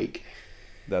any other week.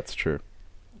 That's true.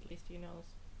 At least you know.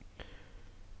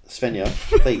 Svenja,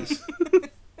 please.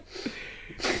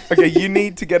 Okay, you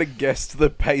need to get a guest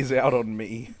that pays out on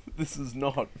me. This is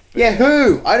not fair. Yeah,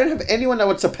 who? I don't have anyone that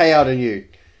wants to pay out on you.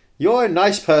 You're a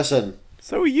nice person.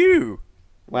 So are you.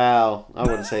 Wow, I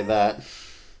wouldn't say that.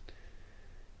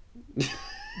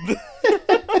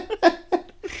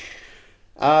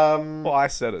 Well, I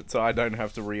said it, so I don't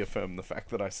have to reaffirm the fact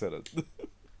that I said it.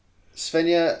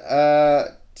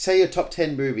 Svenja, say your top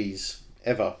 10 movies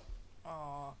ever.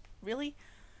 Oh, really?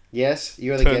 Yes,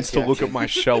 you're the Turns guest. to here. look at my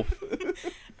shelf.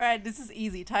 Alright, this is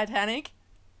easy. Titanic,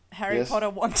 Harry Yes. Potter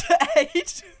 1 to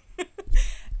 8. That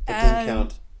doesn't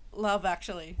count. Love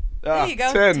Actually. Ah, There you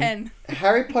go, 10.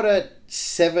 Harry Potter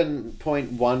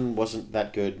 7.1 wasn't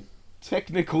that good.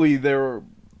 Technically, they're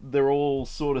all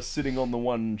sort of sitting on the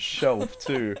one shelf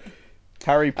too.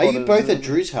 Harry Are Potter. you both at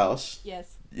Drew's house?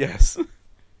 Yes. Yes.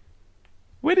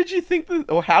 Where did you think this,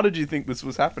 or how did you think this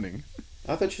was happening?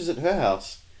 I thought she was at her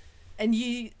house. And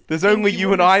you... There's think only you you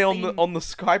and wouldn't I have on the seen- on the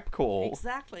Skype call.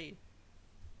 Exactly.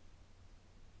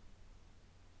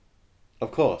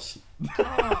 Of course.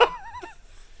 Oh,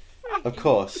 Of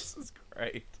course. This is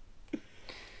great.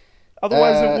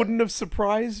 Otherwise, Uh, it wouldn't have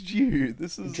surprised you.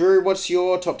 This is. Drew, what's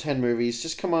your top 10 movies?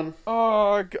 Just come on.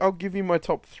 Oh, I'll give you my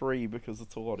top 3 because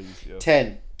it's a lot easier.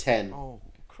 10. 10. Oh,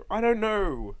 I don't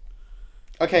know.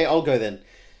 Okay, I'll go then.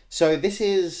 So this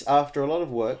is after a lot of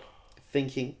work,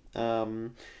 thinking,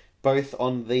 both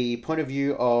on the point of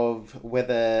view of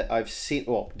whether I've seen,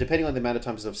 well, depending on the amount of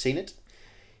times I've seen it,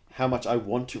 how much I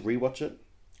want to rewatch it,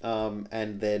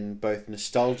 and then both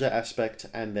nostalgia aspect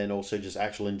and then also just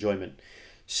actual enjoyment.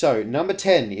 So number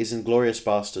 10 is Inglourious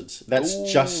Basterds. That's Ooh.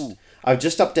 just, I've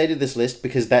just updated this list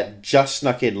because that just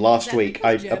snuck in last is that week.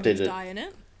 I because Germans updated it. die in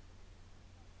it?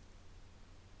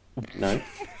 No.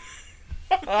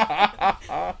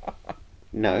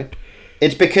 No.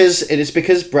 It is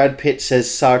because Brad Pitt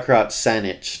says sauerkraut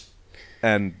sandwich.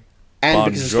 And Because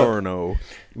it's got Buongiorno.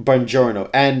 buongiorno.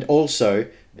 And also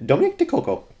Dominic De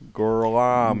Coco.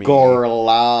 Gorlami.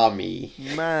 Gorlami.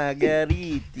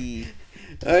 Margheriti.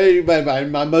 Hey,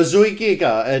 my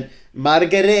Mazuikika and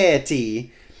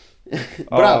Margheriti.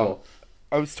 Bravo.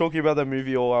 I was talking about that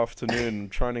movie all afternoon,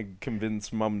 trying to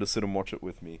convince Mum to sit and watch it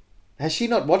with me. Has she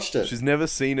not watched it? She's never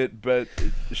seen it, but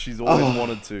she's always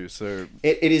wanted to, so...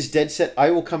 It is dead set. I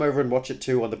will come over and watch it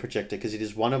too on the projector, because it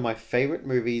is one of my favourite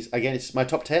movies. Again, it's my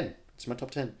top 10. It's my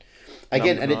top 10.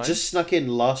 Again, Number and 9? it just snuck in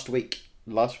last week.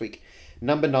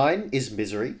 Number 9 is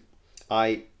Misery.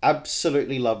 I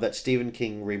absolutely love that Stephen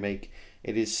King remake.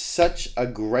 It is such a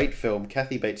great film.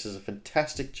 Kathy Bates does a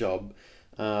fantastic job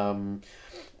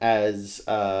as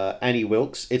Annie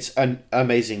Wilkes. It's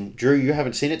amazing. Drew, you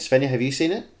haven't seen it. Svenja, have you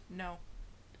seen it? No.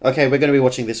 Okay, we're going to be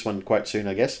watching this one quite soon,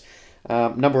 I guess.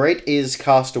 Number 8 is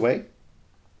Castaway.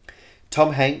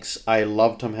 Tom Hanks. I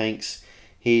love Tom Hanks.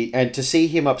 And to see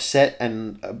him upset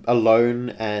and alone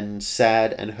and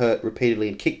sad and hurt repeatedly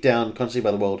and kicked down constantly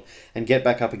by the world and get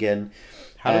back up again.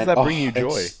 How does that bring you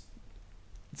joy?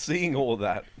 Seeing all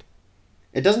that.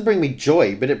 It doesn't bring me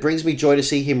joy, but it brings me joy to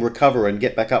see him recover and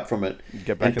get back up from it.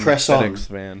 Get back and in press the on. FedEx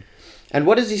van. And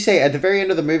what does he say? At the very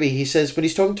end of the movie, he says, when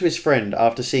he's talking to his friend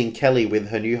after seeing Kelly with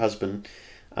her new husband,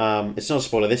 it's not a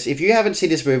spoiler, this. If you haven't seen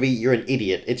this movie, you're an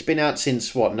idiot. It's been out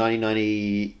since,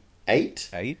 1998?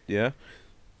 8? Yeah.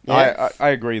 Yeah. I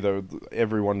agree, though.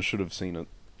 Everyone should have seen it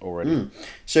already.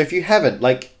 So if you haven't,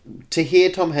 to hear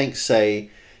Tom Hanks say,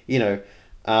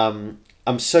 I'm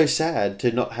so sad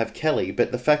to not have Kelly,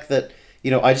 but the fact that,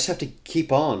 I just have to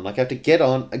keep on. I have to get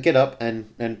up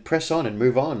and press on and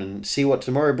move on and see what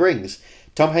tomorrow brings.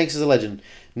 Tom Hanks is a legend.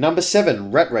 Number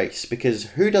 7, Rat Race,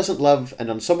 because who doesn't love an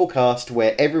ensemble cast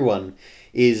where everyone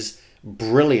is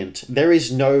brilliant? There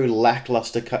is no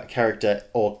lackluster character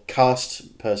or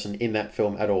cast person in that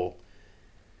film at all.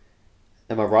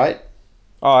 Am I right?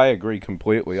 Oh, I agree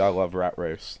completely. I love Rat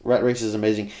Race. Rat Race is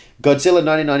amazing. Godzilla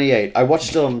 1998. I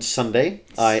watched it on Sunday.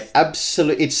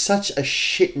 It's such a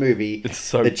shit movie. It's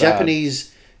so the bad.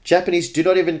 Japanese do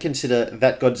not even consider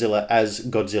that Godzilla as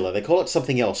Godzilla. They call it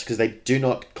something else because they do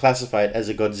not classify it as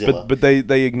a Godzilla. But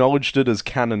they acknowledged it as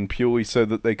canon purely so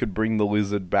that they could bring the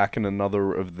lizard back in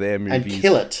another of their movies and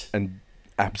kill it. And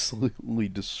absolutely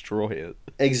destroy it.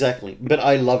 Exactly. But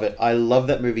I love it. I love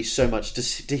that movie so much.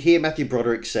 To hear Matthew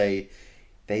Broderick say,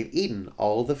 they've eaten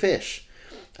all the fish.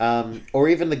 Or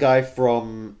even the guy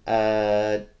from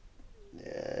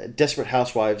Desperate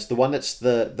Housewives, the one that's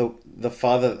the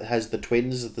father that has the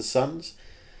twins of the sons.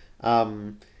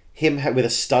 Him with a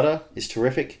stutter is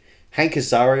terrific. Hank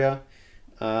Azaria.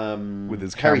 With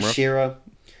his Harry camera. Shearer.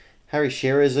 Harry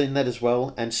Shearer is in that as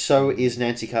well. And so is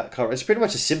Nancy Cartwright. It's pretty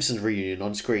much a Simpsons reunion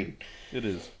on screen. It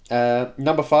is.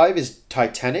 Number 5 is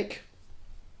Titanic.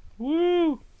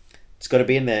 Woo! It's got to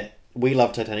be in there. We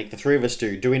love Titanic. The three of us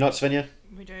do. Do we not, Svenja?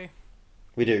 We do.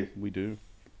 We do. We do.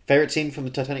 Favorite scene from the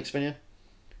Titanic, Svenja?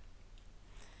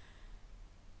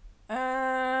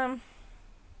 I'm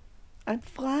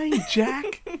flying,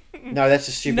 Jack. No, that's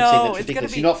a stupid No, scene. That's it's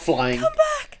ridiculous. gonna be, You're not flying. Come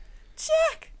back!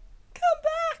 Jack! Come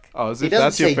back! Oh, as He if doesn't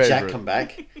that's your say favorite. Jack, come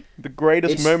back. The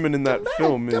greatest It's, moment in that "Come back,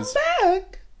 film come is...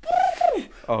 back."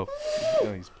 Oh,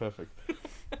 yeah, he's perfect.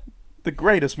 The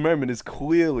greatest moment is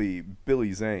clearly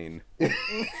Billy Zane.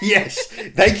 Yes.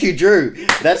 Thank you, Drew.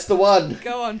 That's the one.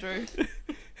 Go on, Drew.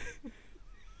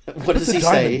 What does The he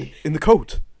diamond say? in the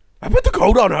coat. I put the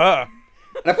coat on her.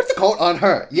 And I put the coat on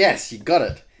her. Yes, you got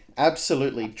it.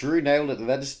 Absolutely. Drew nailed it.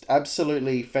 That is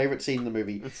absolutely favourite scene in the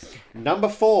movie. Number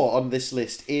 4 on this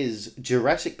list is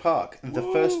Jurassic Park. The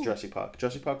first Jurassic Park.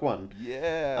 Jurassic Park 1.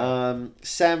 Yeah.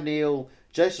 Sam Neill,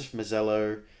 Joseph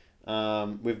Mazzello.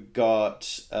 We've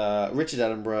got Richard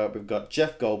Attenborough. We've got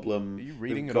Jeff Goldblum. Are you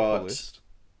reading We've it off got- a list?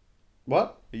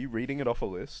 What? Are you reading it off a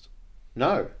list?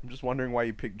 No. I'm just wondering why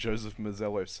you picked Joseph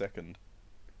Mazzello second.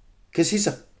 Because he's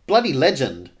a bloody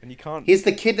legend. And you can't... He's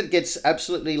the kid that gets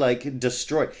absolutely,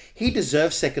 destroyed. He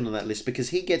deserves second on that list because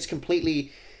he gets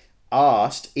completely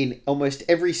arsed in almost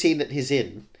every scene that he's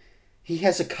in. He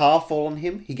has a car fall on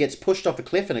him. He gets pushed off a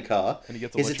cliff in a car. And he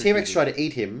gets There's a T-Rex electrocuted. trying to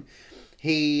eat him.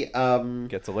 He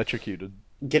Gets electrocuted.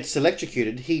 gets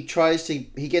electrocuted. A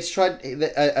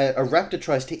raptor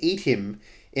tries to eat him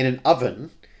in an oven.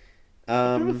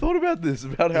 I never thought about this,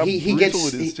 about how brutal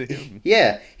it is to him.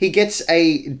 Yeah, he gets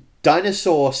a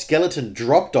dinosaur skeleton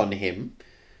dropped on him.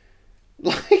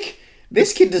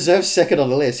 This kid deserves second on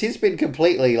the list. He's been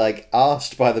completely,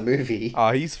 arsed by the movie.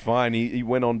 He's fine. He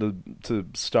went on to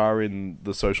star in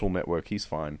The Social Network. He's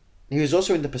fine. He was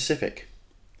also in The Pacific.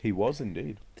 He was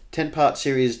indeed. 10-part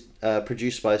series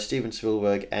produced by Steven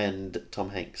Spielberg and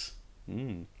Tom Hanks.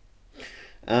 Jeff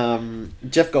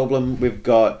Goldblum, we've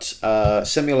got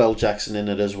Samuel L. Jackson in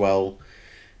it as well.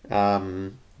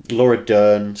 Laura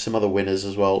Dern, some other winners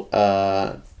as well,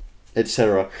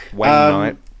 etc. Wayne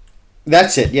Knight.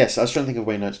 That's it, yes. I was trying to think of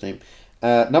Wayne Knight's name.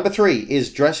 Number 3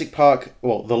 is Jurassic Park.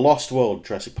 Well, The Lost World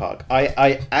Jurassic Park.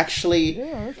 I actually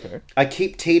Yeah, okay. I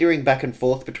keep teetering back and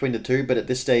forth between the two, but at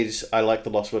this stage I like The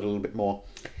Lost World a little bit more.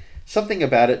 Something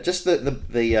about it, just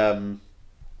the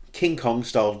King Kong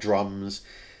style drums,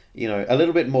 a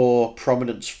little bit more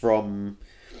prominence from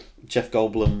Jeff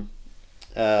Goldblum.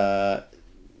 To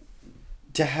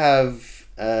have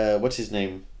what's his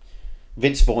name,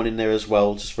 Vince Vaughn in there as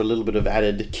well, just for a little bit of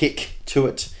added kick to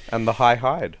it. And the high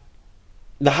hide.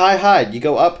 The high hide, you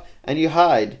go up and you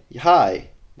hide, the high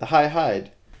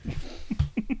hide.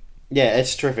 Yeah,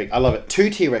 it's terrific. I love it. 2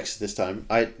 T-Rexes this time.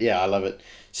 I love it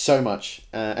so much.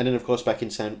 And then of course back in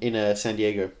San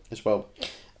Diego as well.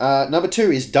 Number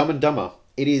 2 is Dumb and Dumber.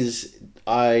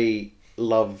 I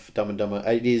love Dumb and Dumber.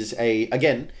 It is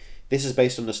again, this is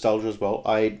based on nostalgia as well.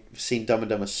 I've seen Dumb and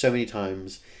Dumber so many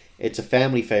times. It's a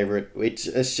family favorite.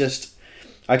 It's just,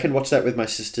 I can watch that with my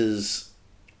sisters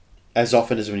as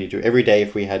often as we need to, every day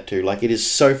if we had to. Like, it is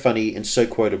so funny and so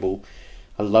quotable.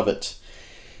 I love it.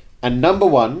 And number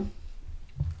 1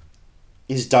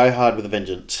 is Die Hard with a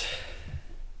Vengeance.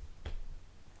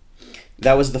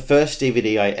 That was the first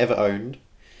DVD I ever owned.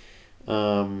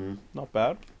 Not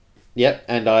bad. Yep,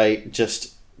 and I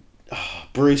just...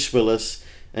 Bruce Willis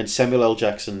and Samuel L.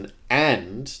 Jackson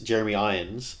and Jeremy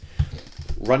Irons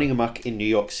running amok in New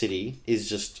York City is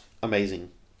just amazing.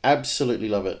 Absolutely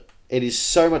love it. It is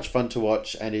so much fun to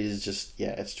watch, and it is just,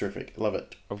 it's terrific. Love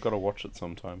it. I've got to watch it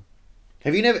sometime.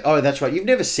 Have you never... Oh, that's right. You've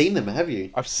never seen them, have you?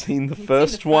 I've seen the You've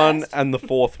first seen the one first. and the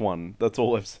 4th one. That's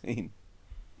all I've seen.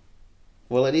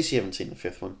 Well, at least you haven't seen the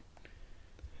 5th one.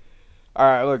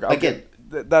 Alright, look. Again.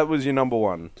 That was your number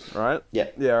 1, right? Yeah.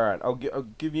 Yeah, alright. I'll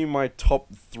give you my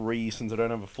top 3 since I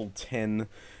don't have a full 10.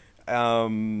 My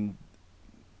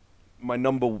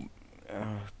number...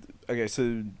 okay,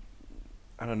 so...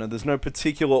 I don't know. There's no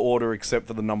particular order except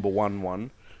for the number 1,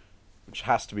 which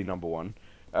has to be number 1.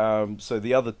 So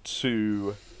the other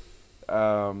 2...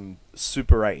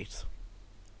 Super 8.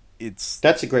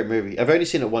 That's a great movie. I've only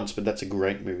seen it once, but that's a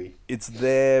great movie. It's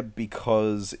there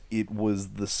because it was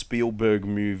the Spielberg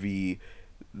movie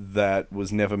that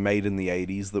was never made in the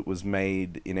 80s, that was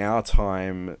made in our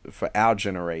time for our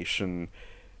generation,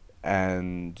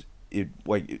 and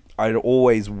I'd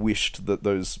always wished that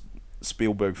those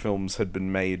Spielberg films had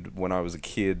been made when I was a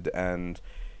kid, and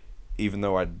even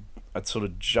though I'd sort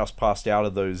of just passed out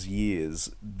of those years,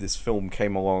 this film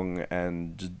came along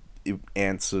and it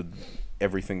answered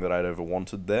everything that I'd ever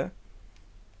wanted there.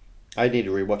 I need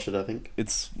to rewatch it, I think.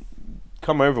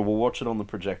 Come over, we'll watch it on the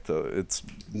projector. It's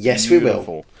Yes,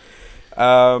 beautiful. We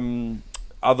will.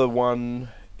 Other one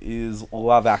is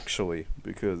Love Actually,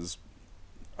 because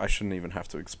I shouldn't even have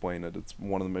to explain it. It's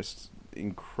one of the most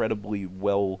incredibly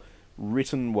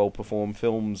well-written, well-performed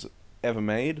films ever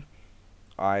made.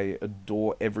 I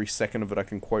adore every second of it. I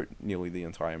can quote nearly the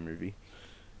entire movie.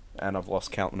 And I've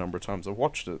lost count the number of times I've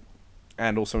watched it.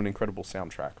 And also an incredible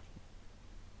soundtrack,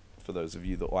 for those of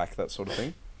you that like that sort of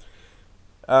thing.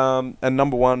 And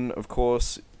number 1, of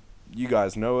course, you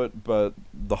guys know it, but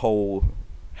the whole,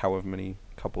 however many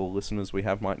couple of listeners we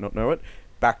have might not know it,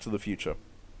 Back to the Future.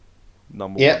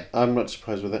 Number 1. Yeah, I'm not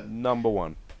surprised with it. Number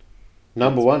 1.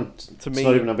 Number 1. To It's me,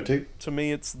 not even number 2. To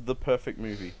me, it's the perfect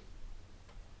movie.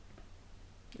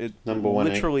 It Number 1,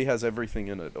 literally has everything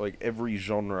in it. Like, every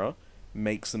genre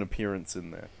makes an appearance in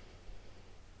there.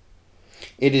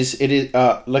 It is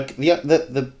like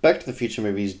the Back to the Future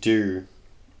movies do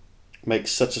make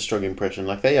such a strong impression.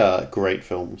 Like, they are great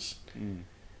films.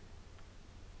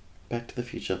 Back to the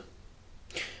Future.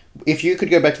 If you could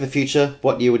go back to the future,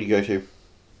 what year would you go to?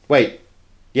 Wait.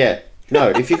 Yeah. No,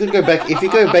 if you could go back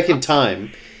in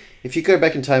time,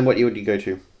 what year would you go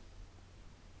to?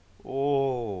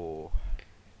 Oh,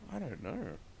 I don't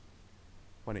know.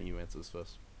 Why don't you answer this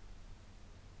first?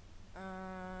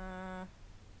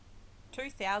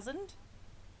 2000.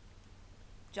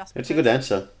 Just That's a because. good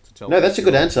answer. To tell No, us that's a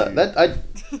good your answer. view. That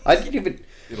I didn't even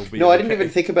It'll be No, I didn't okay.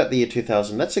 even think about the year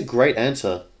 2000. That's a great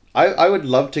answer. I would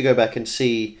love to go back and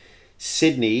see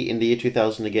Sydney in the year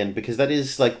 2000 again, because that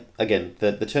is, like, again,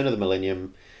 the turn of the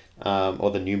millennium,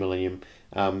 or the new millennium.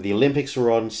 The Olympics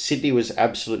were on. Sydney was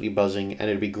absolutely buzzing, and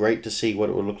it'd be great to see what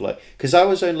it would look like. Because I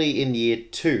was only in year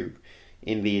 2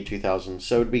 in the year 2000,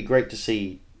 so it'd be great to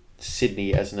see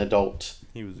Sydney as an adult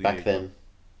He was a back year then.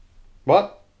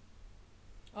 What?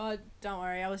 Oh, don't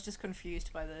worry. I was just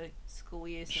confused by the school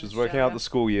years. in She's working out Australia. the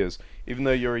school years. Even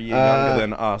though you're a year younger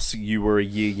than us, you were a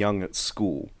year young at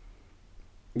school.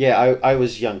 Yeah, I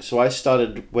was young, so I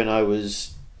started 3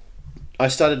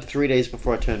 days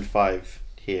before I turned 5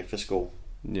 here for school.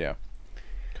 Yeah.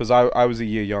 Because I was a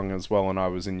year young as well, and I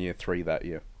was in year 3 that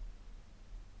year.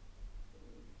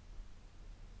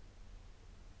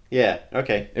 Yeah.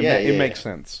 Okay. It, yeah. it makes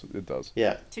sense. It does.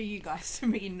 Yeah. To you guys, to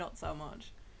me, not so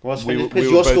much. Well, it's We funny were- because we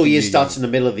were your both school in year year starts young. in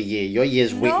the middle of the year. Your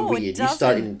year's No, weird. it You doesn't.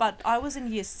 start in. But I was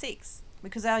in year 6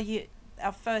 because our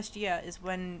first year is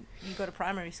when you go to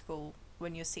primary school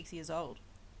when you're 6 years old.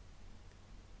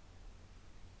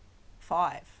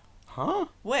 5. Huh?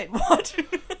 Wait, what?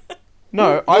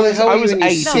 No, Well, I was how I were you was in year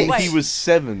 8 six? and No, he wait. was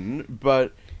 7,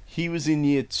 but he was in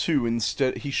year 2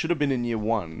 instead. He should have been in year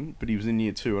 1, but he was in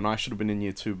year 2, and I should have been in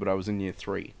year 2, but I was in year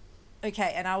 3.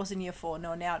 Okay, and I was in year 4.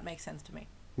 No, now it makes sense to me.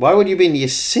 Why would you be in year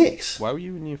 6? Why were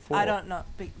you in year 4? I don't know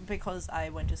because I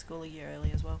went to school a year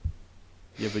early as well.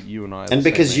 Yeah, but you and I. Are And the same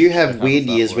because age, you so have how weird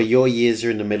does that years where work? your years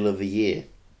are in the middle of the year.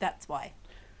 That's why.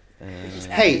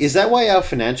 Hey, is that why our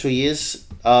financial years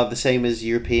are the same as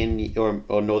European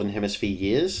or Northern Hemisphere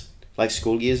years? Like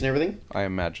school years and everything? I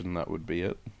imagine that would be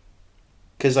it.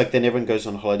 Because like then everyone goes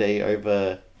on holiday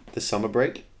over the summer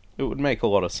break. It would make a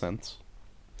lot of sense.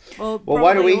 Well, Well,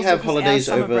 why do probably we also have 'cause our holidays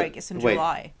summer over- break is in wait.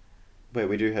 July. Wait,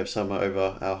 we do have summer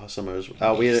over our summer as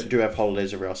well. We do have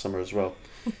holidays over our summer as well.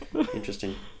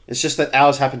 Interesting. It's just that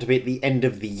ours happen to be at the end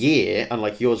of the year,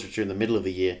 unlike yours, which are in the middle of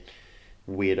the year.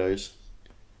 Weirdos.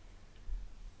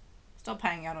 Stop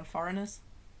hanging out on foreigners.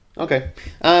 Okay.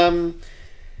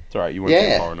 It's alright, you won't be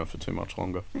Yeah. a foreigner for too much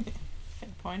longer. Fair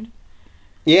point.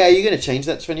 Yeah, are you going to change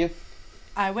that, Svenja?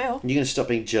 I will. Are you going to stop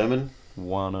being German?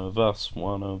 One of us,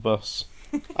 one of us.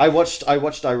 I watched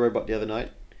iRobot the other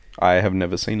night. I have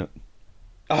never seen it.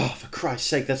 Oh, for Christ's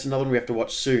sake, that's another one we have to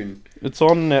watch soon. It's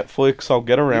on Netflix. I'll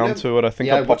get around know- to it. I think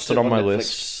Yeah, I popped watched it on my Netflix.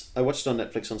 list. I watched it on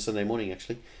Netflix on Sunday morning,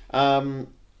 actually.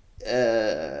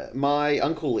 My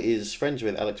uncle is friends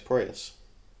with Alex Proyas,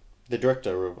 the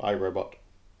director of iRobot.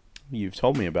 You've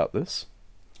told me about this.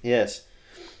 Yes.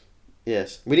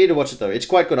 Yes. We need to watch it, though. It's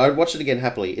quite good. I'd watch it again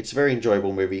happily. It's a very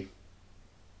enjoyable movie.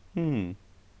 One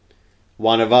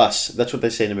of us. That's what they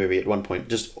say in the movie at one point.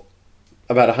 Just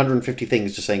about 150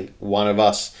 things just saying one of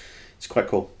us. It's quite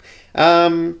cool.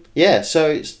 Yeah,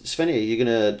 so Svenja, you're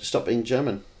going to stop being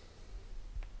German.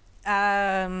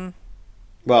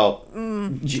 Well,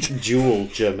 dual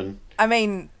German. I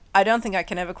mean, I don't think I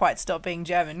can ever quite stop being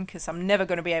German because I'm never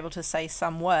going to be able to say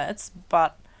some words,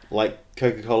 but Like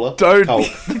Coca-Cola. Don't.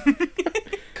 Coke.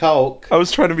 Coke. I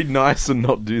was trying to be nice and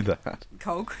not do that.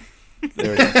 Coke.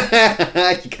 There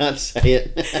it is. You can't say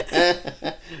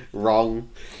it. Wrong.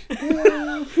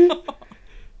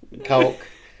 Coke.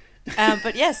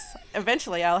 But yes,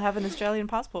 eventually I'll have an Australian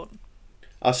passport.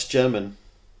 Us German.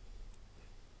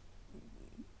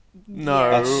 No,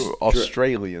 Austra-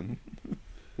 Australian.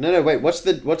 No, wait.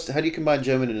 How do you combine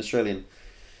German and Australian?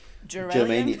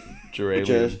 Germanian.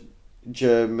 Geralian.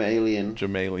 Germalian.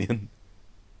 Germalian.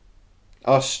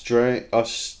 Australian.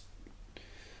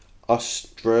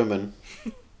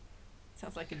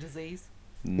 Sounds like a disease.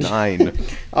 9.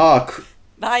 Oh,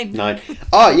 9. 9.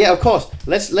 Oh, yeah, of course.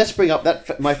 Let's bring up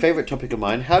my favorite topic of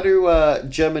mine. How do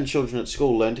German children at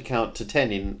school learn to count to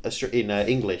 10 in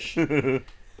English?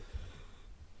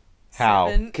 How?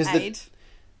 7, 'Cause the- 8.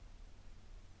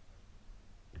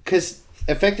 Because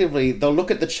effectively, they'll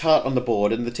look at the chart on the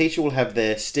board, and the teacher will have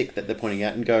their stick that they're pointing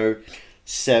at and go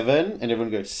 7, and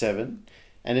everyone goes 7,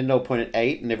 and then they'll point at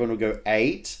 8, and everyone will go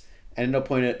 8, and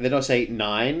then they'll say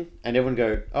 9, and everyone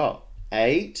go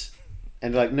 8,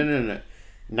 and they're like no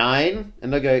 9,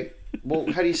 and they'll go,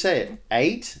 well, how do you say it?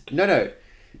 8? No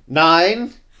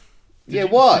 9.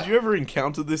 What? Did you ever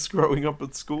encounter this growing up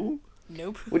at school?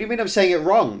 Nope. What do you mean I'm saying it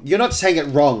wrong? You're not saying it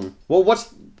wrong.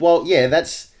 What's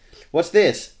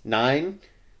this? 9?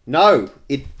 No.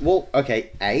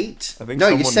 Okay, 8? I think no,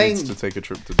 someone you're saying needs to take a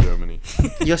trip to Germany.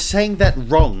 you're saying that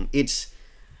wrong. It's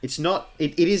not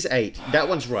it is 8. That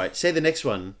one's right. Say the next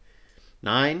one.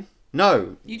 9?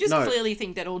 No. You just no. clearly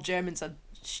think that all Germans are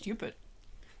stupid.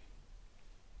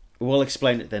 Well,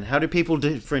 explain it then. How do people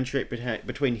differentiate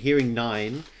between hearing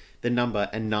 9, the number,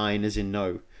 and 9 as in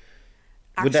no?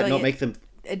 Would that Actually, not make them...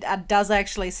 It does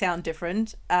actually sound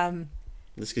different. That's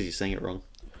because you're saying it wrong.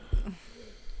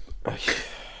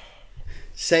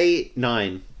 Say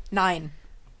 9. 9.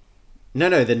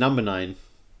 No, the number 9.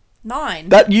 9.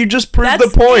 That you just proved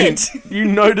That's the point. it. You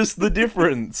noticed the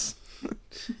difference.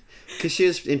 Because she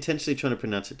was intentionally trying to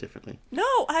pronounce it differently. No,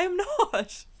 I'm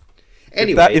not.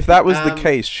 Anyway, If that was the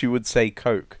case, she would say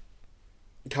Coke.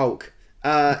 Coke.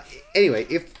 Anyway,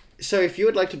 if you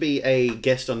would like to be a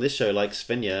guest on this show, like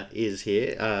Svenja is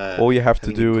here, All you have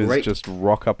to having a do is great- just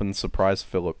rock up and surprise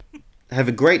Philip. have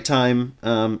a great time.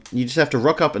 You just have to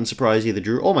rock up and surprise either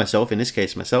Drew or myself. In this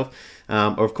case, myself.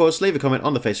 Or of course, leave a comment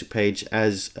on the Facebook page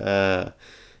as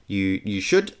you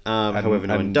should. However,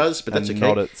 no one does, but that's and okay.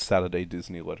 not at Saturday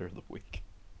Disney Letter of the Week.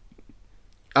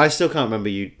 I still can't remember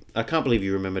you. I can't believe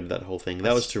you remembered that whole thing.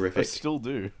 That was I terrific. still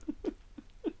do.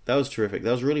 That was terrific.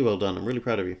 That was really well done. I'm really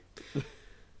proud of you.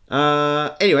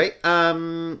 Anyway,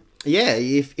 yeah,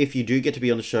 if you do get to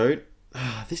be on the show,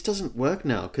 this doesn't work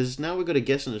now because now we've got a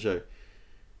guest on the show.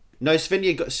 No,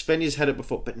 Svenja's had it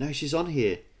before, but no, she's on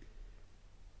here.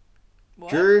 What?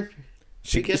 Drew,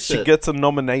 She gets she it? gets a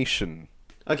nomination.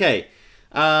 Okay,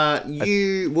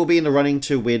 you will be in the running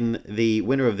to win the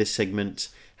winner of this segment.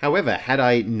 However, had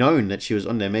I known that she was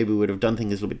on there, maybe we would have done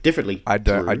things a little bit differently. I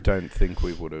Drew. don't think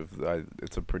we would have.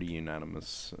 It's a pretty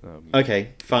unanimous.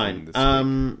 Okay, thing fine. this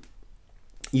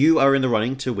You are in the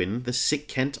running to win the Sick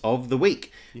Kent of the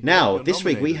Week. Now, you're this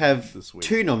week we nominated have this week.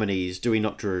 2 nominees, do we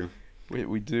not, Drew?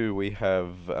 We do. We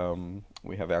have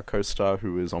our co-star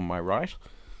who is on my right.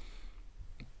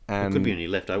 It And could be on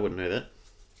your left, I wouldn't know that.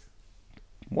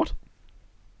 what?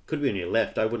 Could be on your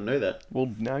left, I wouldn't know that.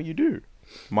 Well, now you do.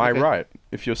 My Okay. right.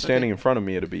 If you're standing in front of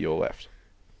me, it'd be your left.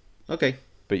 Okay,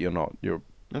 But you're not. You're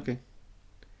okay.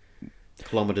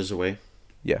 Kilometers away.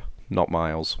 not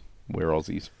miles. We're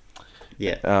Aussies.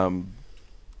 Yeah.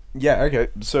 Yeah, okay.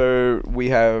 So we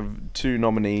have 2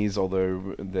 nominees,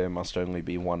 although there must only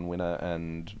be 1 winner,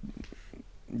 and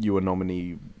you are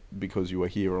nominee because you were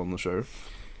here on the show.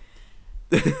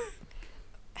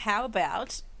 How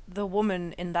about the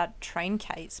woman in that train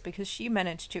case? Because she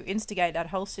managed to instigate that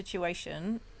whole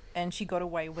situation and she got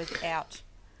away without.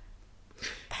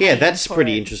 Yeah, paying that's for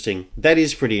pretty it. interesting. That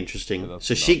is pretty interesting. Yeah, that's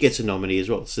So she nuts. gets a nominee as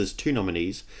well. So there's 2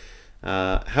 nominees.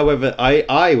 However,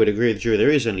 I would agree with Drew. There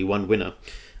is only 1 winner.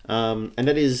 And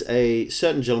that is a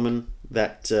certain gentleman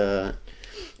that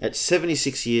at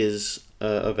 76 years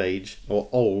of age, or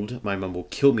old, my mum will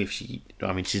kill me if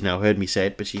she's now heard me say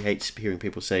it, but she hates hearing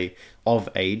people say of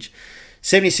age.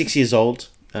 76 years old,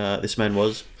 this man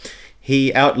was.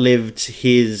 He outlived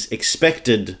his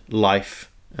expected life.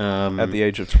 At the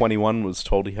age of 21, was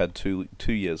told he had 2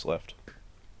 years left.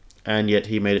 And yet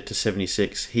he made it to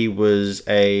 76. He was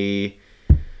a...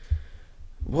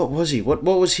 What was he? What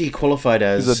was he qualified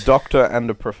as? He's a doctor and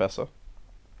a professor.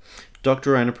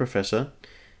 Doctor and a professor.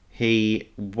 He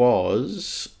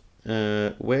was...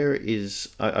 where is...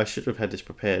 I should have had this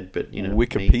prepared, but, you know... me.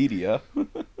 Wikipedia.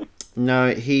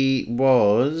 No, he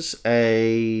was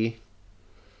a...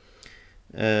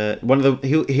 one of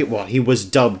the he was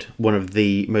dubbed one of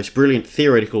the most brilliant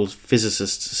theoretical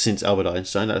physicists since Albert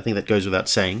Einstein. I think that goes without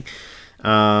saying.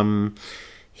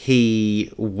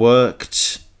 He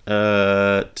worked.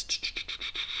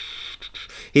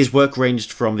 His work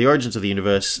ranged from the origins of the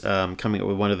universe, coming up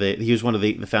with he was one of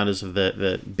the founders of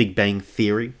the Big Bang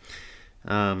Theory,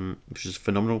 which is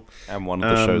phenomenal. And one of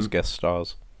the show's guest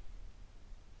stars.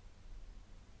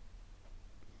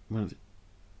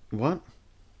 What?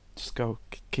 Just go.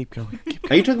 Keep going.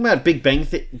 Are you talking about Big Bang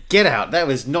Get out. That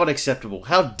was not acceptable.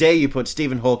 How dare you put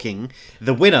Stephen Hawking,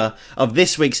 the winner of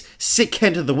this week's Sick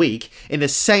Kent of the Week, in the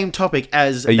same topic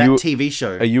as that TV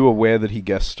show? Are you aware that he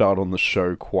guest starred on the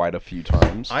show quite a few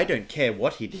times? I don't care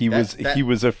what he did. He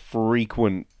was a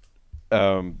frequent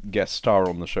guest star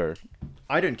on the show.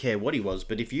 I don't care what he was,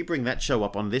 but if you bring that show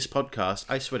up on this podcast,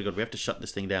 I swear to God, we have to shut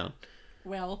this thing down.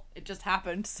 Well, it just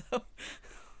happened, so.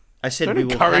 I said Don't we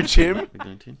will encourage have to. him. We're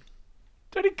going to.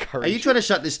 Don't encourage Are you trying to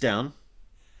shut this down?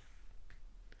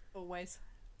 Always.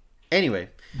 Anyway,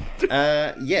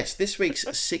 yes, this week's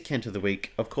Sick Kent of the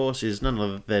Week, of course, is none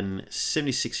other than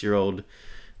 76-year-old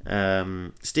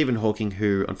Stephen Hawking,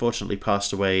 who unfortunately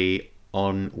passed away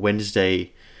on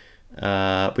Wednesday,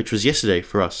 which was yesterday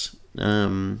for us,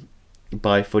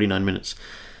 by 49 minutes.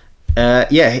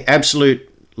 Yeah, absolute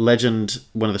legend,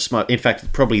 one of the in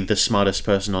fact, probably the smartest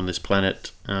person on this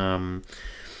planet.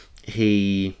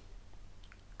 He,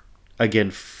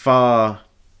 again, far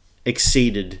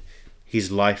exceeded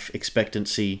his life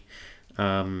expectancy.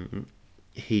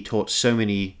 He taught so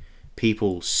many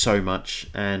people so much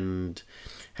and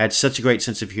had such a great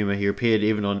sense of humor. He appeared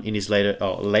even in his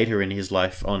later in his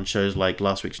life on shows like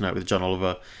Last Week's Night with John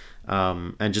Oliver,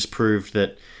 and just proved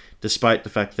that despite the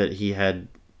fact that he had,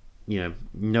 he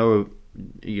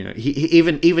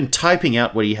even typing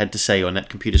out what he had to say on that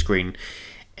computer screen,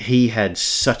 he had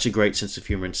such a great sense of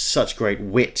humor and such great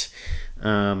wit.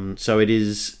 So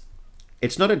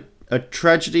it's not a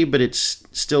tragedy, but it's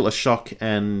still a shock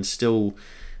and still,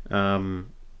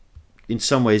 in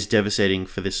some ways, devastating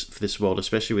for this world,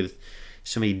 especially with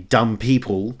so many dumb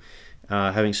people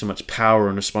having so much power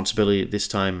and responsibility at this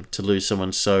time, to lose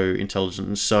someone so intelligent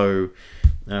and so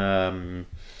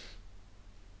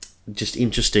just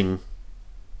interesting.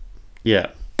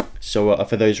 Yeah. So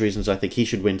for those reasons, I think he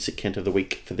should win Sick Kent of the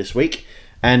Week for this week.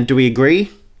 And do we agree?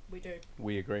 We do.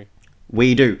 We agree.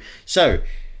 We do. So,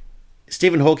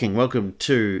 Stephen Hawking, welcome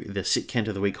to the Sick Kent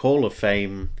of the Week Hall of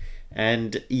Fame.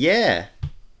 And yeah,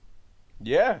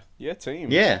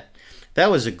 team. yeah, that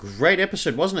was a great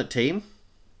episode, wasn't it, team?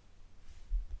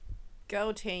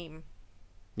 Go team.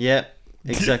 Yeah,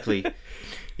 exactly.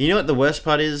 You know what the worst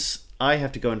part is? I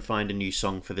have to go and find a new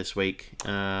song for this week.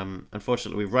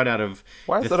 Unfortunately, we've run out of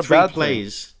Why is the that a 3 bad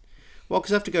plays. Well,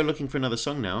 because I have to go looking for another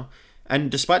song now. And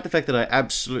despite the fact that I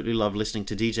absolutely love listening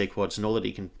to DJ Quads and all that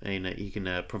he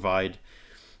can provide,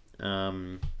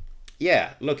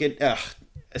 yeah, look,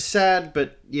 it's sad,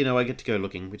 but I get to go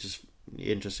looking, which is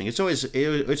interesting. It's always a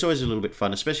little bit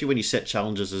fun, especially when you set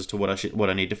challenges as to what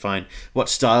I need to find, what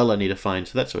style I need to find.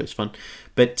 So that's always fun.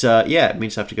 But yeah, it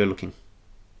means I have to go looking.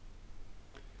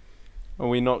 Are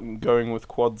we not going with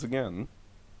quads again?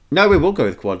 No, we will go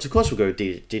with quads. Of course, we'll go with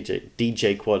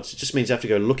DJ Quads. It just means I have to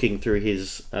go looking through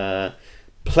his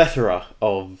plethora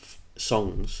of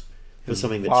songs for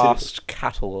something that's vast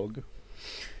catalogue.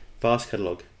 Vast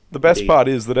catalogue. The best Indeed. part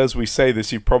is that as we say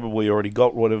this, you've probably already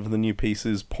got whatever the new piece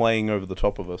is playing over the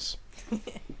top of us.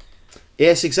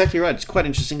 Yes, exactly right. It's quite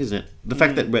interesting, isn't it? The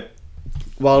fact that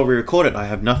while we record it, I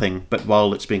have nothing, but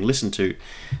while it's being listened to,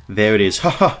 there it is. Ha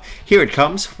ha! Here it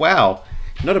comes. Wow.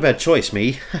 Not a bad choice,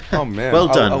 me. Oh man, Well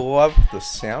done. I love the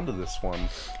sound of this one.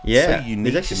 Yeah, so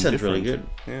unique it actually and sounds really different.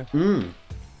 good. Yeah.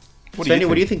 Svenja,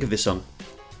 what do you think of this song?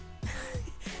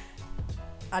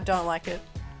 I don't like it.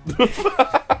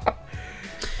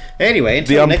 Anyway,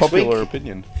 The until next week. unpopular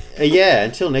opinion.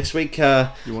 Until next week,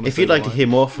 wanna if say you'd like to why? hear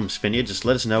more from Svenja, just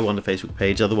let us know on the Facebook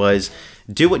page. Otherwise,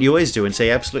 do what you always do and say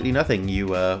absolutely nothing, you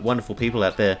wonderful people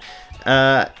out there.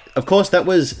 Of course, that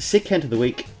was Sick Kent of the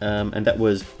Week, and that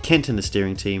was Kent and the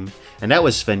steering team, and that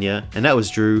was Svenja, and that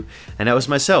was Drew, and that was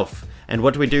myself. And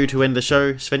what do we do to end the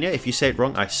show, Svenja? If you say it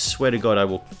wrong, I swear to God I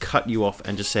will cut you off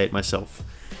and just say it myself.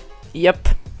 Yep.